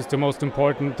symbol, which is the most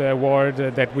important award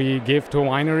that we give to a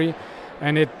winery,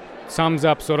 and it sums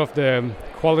up sort of the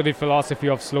quality philosophy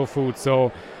of slow food.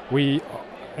 So we,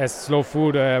 as slow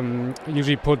food,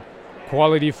 usually put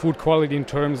food quality in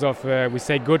terms of, we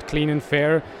say good, clean and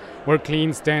fair, where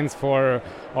clean stands for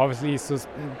obviously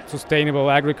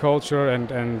sustainable agriculture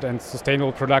and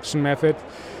sustainable production method.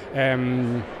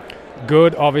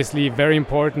 Good, obviously very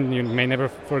important. You may never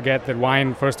forget that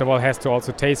wine, first of all, has to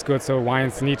also taste good, so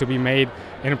wines need to be made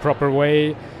in a proper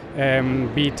way,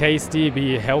 be tasty,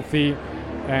 be healthy,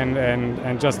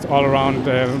 and just all around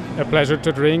a pleasure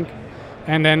to drink.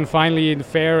 And then finally, the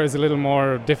fair is a little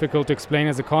more difficult to explain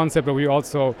as a concept, but we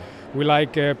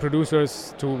like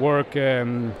producers to work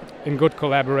in good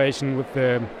collaboration with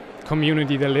the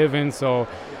community they live in. So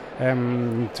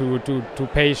to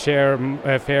pay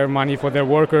fair money for their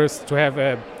workers, to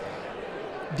have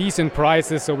decent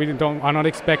prices. So we are not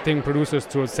expecting producers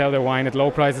to sell their wine at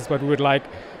low prices, but we would like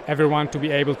everyone to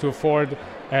be able to afford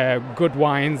good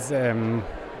wines.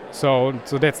 So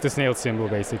that's the snail symbol,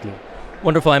 basically.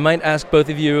 Wonderful. I might ask both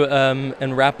of you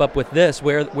and wrap up with this,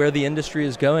 where the industry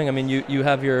is going. I mean, you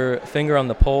have your finger on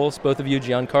the pulse, both of you,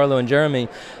 Giancarlo and Jeremy.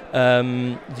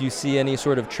 Do you see any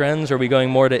sort of trends? Are we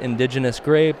going more to indigenous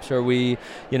grapes? Are we,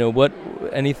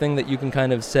 anything that you can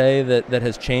kind of say that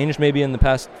has changed maybe in the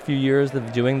past few years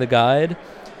of doing the guide?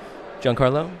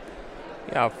 Giancarlo?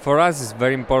 Yeah, for us it's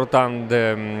very important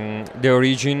the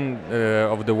origin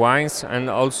of the wines, and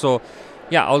also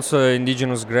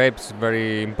indigenous grapes,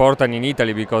 very important in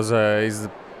Italy because is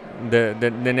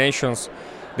the nations,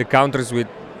 the countries with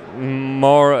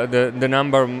more the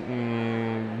number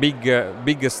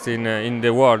biggest in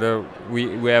the world.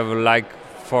 We have like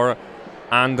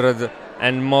 400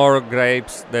 and more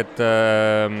grapes that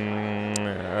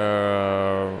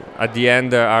at the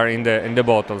end are in the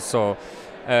bottle. So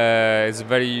it's a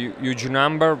very huge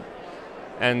number.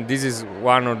 And this is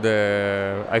one of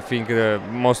the, I think, the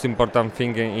most important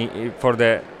thing for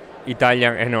the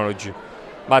Italian enology.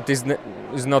 But it's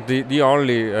not the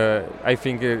only. I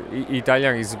think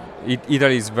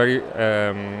Italy is very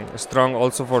strong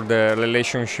also for the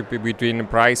relationship between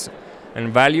price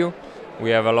and value.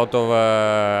 We have a lot of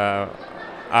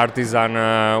artisan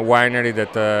winery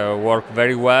that work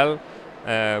very well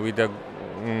with a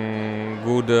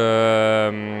good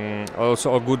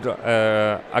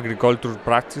agricultural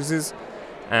practices,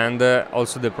 and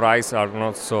also the price are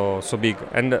not so big.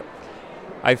 And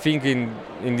I think in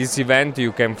this event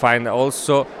you can find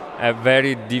also a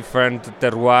very different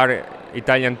terroir,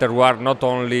 Italian terroir, not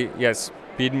only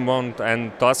Piedmont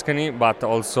and Tuscany, but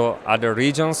also other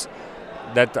regions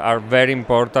that are very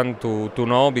important to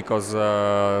know, because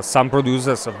some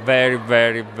producers are very,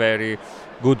 very, very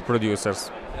good producers.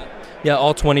 Yeah,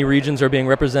 all 20 regions are being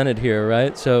represented here,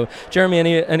 right? So, Jeremy,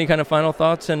 any kind of final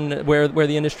thoughts and where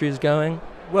the industry is going?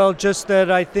 Well, just that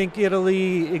I think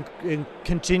Italy it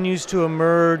continues to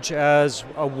emerge as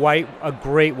a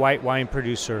great white wine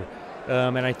producer,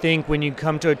 and I think when you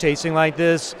come to a tasting like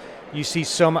this, you see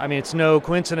it's no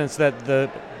coincidence that the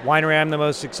winery I'm the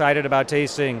most excited about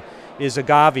tasting is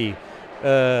Agave,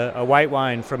 a white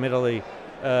wine from Italy.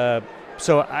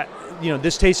 So,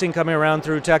 this tasting coming around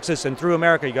through Texas and through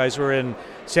America, you guys were in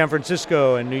San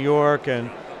Francisco and New York and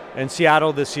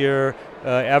Seattle this year,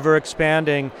 ever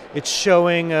expanding. It's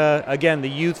showing, again, the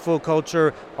youthful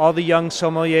culture, all the young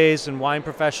sommeliers and wine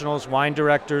professionals, wine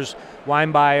directors,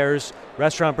 wine buyers,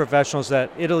 restaurant professionals, that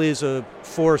Italy is a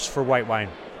force for white wine.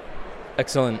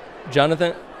 Excellent.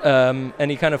 Jonathan,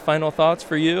 any kind of final thoughts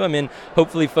for you? I mean,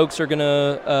 hopefully folks are going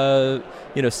to,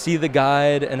 see the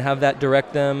guide and have that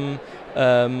direct them.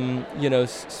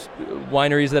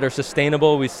 Wineries that are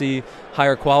sustainable. We see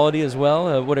higher quality as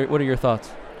well. What are your thoughts?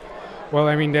 Well,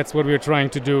 I mean, that's what we're trying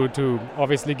to do, to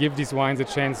obviously give these wines a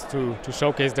chance to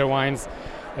showcase their wines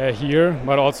here,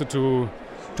 but also to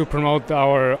promote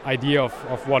our idea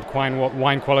of what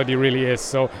wine quality really is.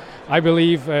 So I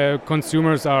believe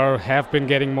consumers have been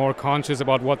getting more conscious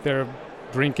about what they're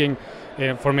drinking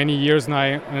for many years now,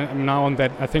 and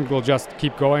that I think will just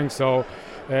keep going. So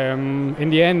in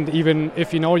the end, even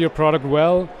if you know your product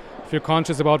well, if you're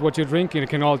conscious about what you're drinking, it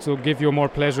can also give you more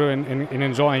pleasure in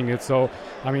enjoying it. So,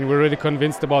 I mean, we're really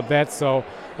convinced about that. So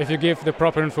if you give the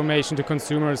proper information to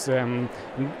consumers,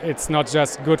 it's not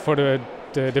just good for the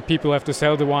people who have to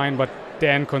sell the wine, but the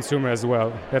end consumer as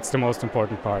well. That's the most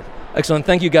important part. Excellent.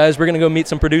 Thank you, guys. We're going to go meet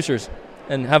some producers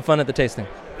and have fun at the tasting.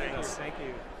 Thanks. Thank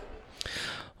you.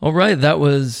 All right. That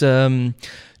was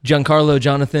Giancarlo,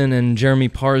 Jonathan, and Jeremy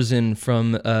Parzin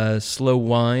from Slow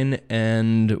Wine,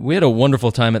 and we had a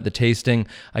wonderful time at the tasting.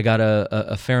 I got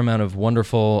a fair amount of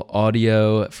wonderful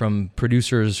audio from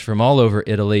producers from all over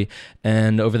Italy,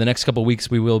 and over the next couple of weeks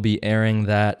we will be airing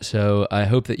that, so I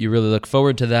hope that you really look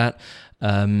forward to that.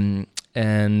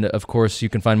 And of course, you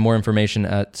can find more information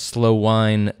at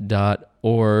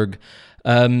slowwine.org.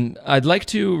 I'd like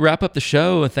to wrap up the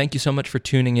show. Thank you so much for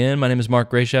tuning in. My name is Mark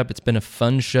Grayshap. It's been a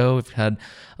fun show. We've had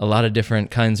a lot of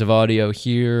different kinds of audio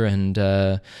here, and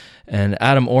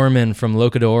Adam Orman from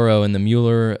Locadoro and the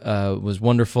Mueller was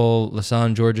wonderful.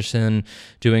 LaSaan Georgeson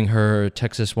doing her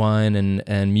Texas wine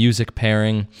and music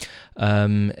pairing.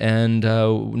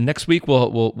 Next week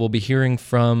we'll be hearing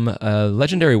from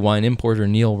legendary wine importer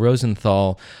Neil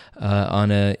Rosenthal on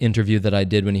an interview that I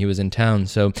did when he was in town.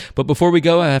 So, but before we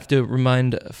go, I have to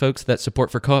remind folks that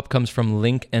support for Co-op comes from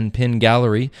Link and Pin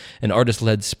Gallery, an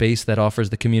artist-led space that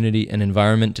offers the community an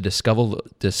environment to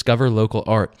discover local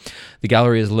art. The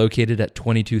gallery is located at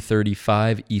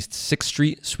 2235 East 6th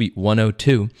Street, Suite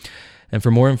 102. And for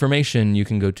more information, you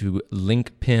can go to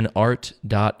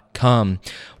linkpinart.com.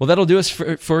 Well, that'll do us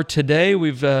for today.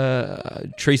 We've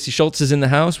Tracy Schultz is in the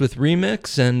house with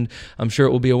Remix, and I'm sure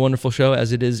it will be a wonderful show,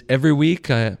 as it is every week.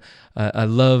 I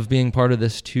love being part of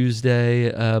this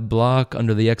Tuesday block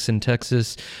under the X in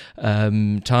Texas.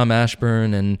 Tom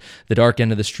Ashburn and The Dark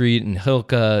End of the Street and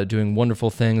Hilka doing wonderful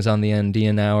things on the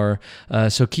Andean Hour.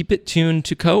 So keep it tuned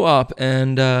to Co-op,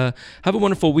 and have a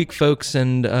wonderful week, folks,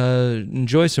 and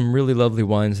enjoy some really lovely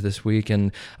wines this week.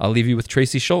 And I'll leave you with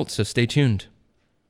Tracy Schultz, so stay tuned.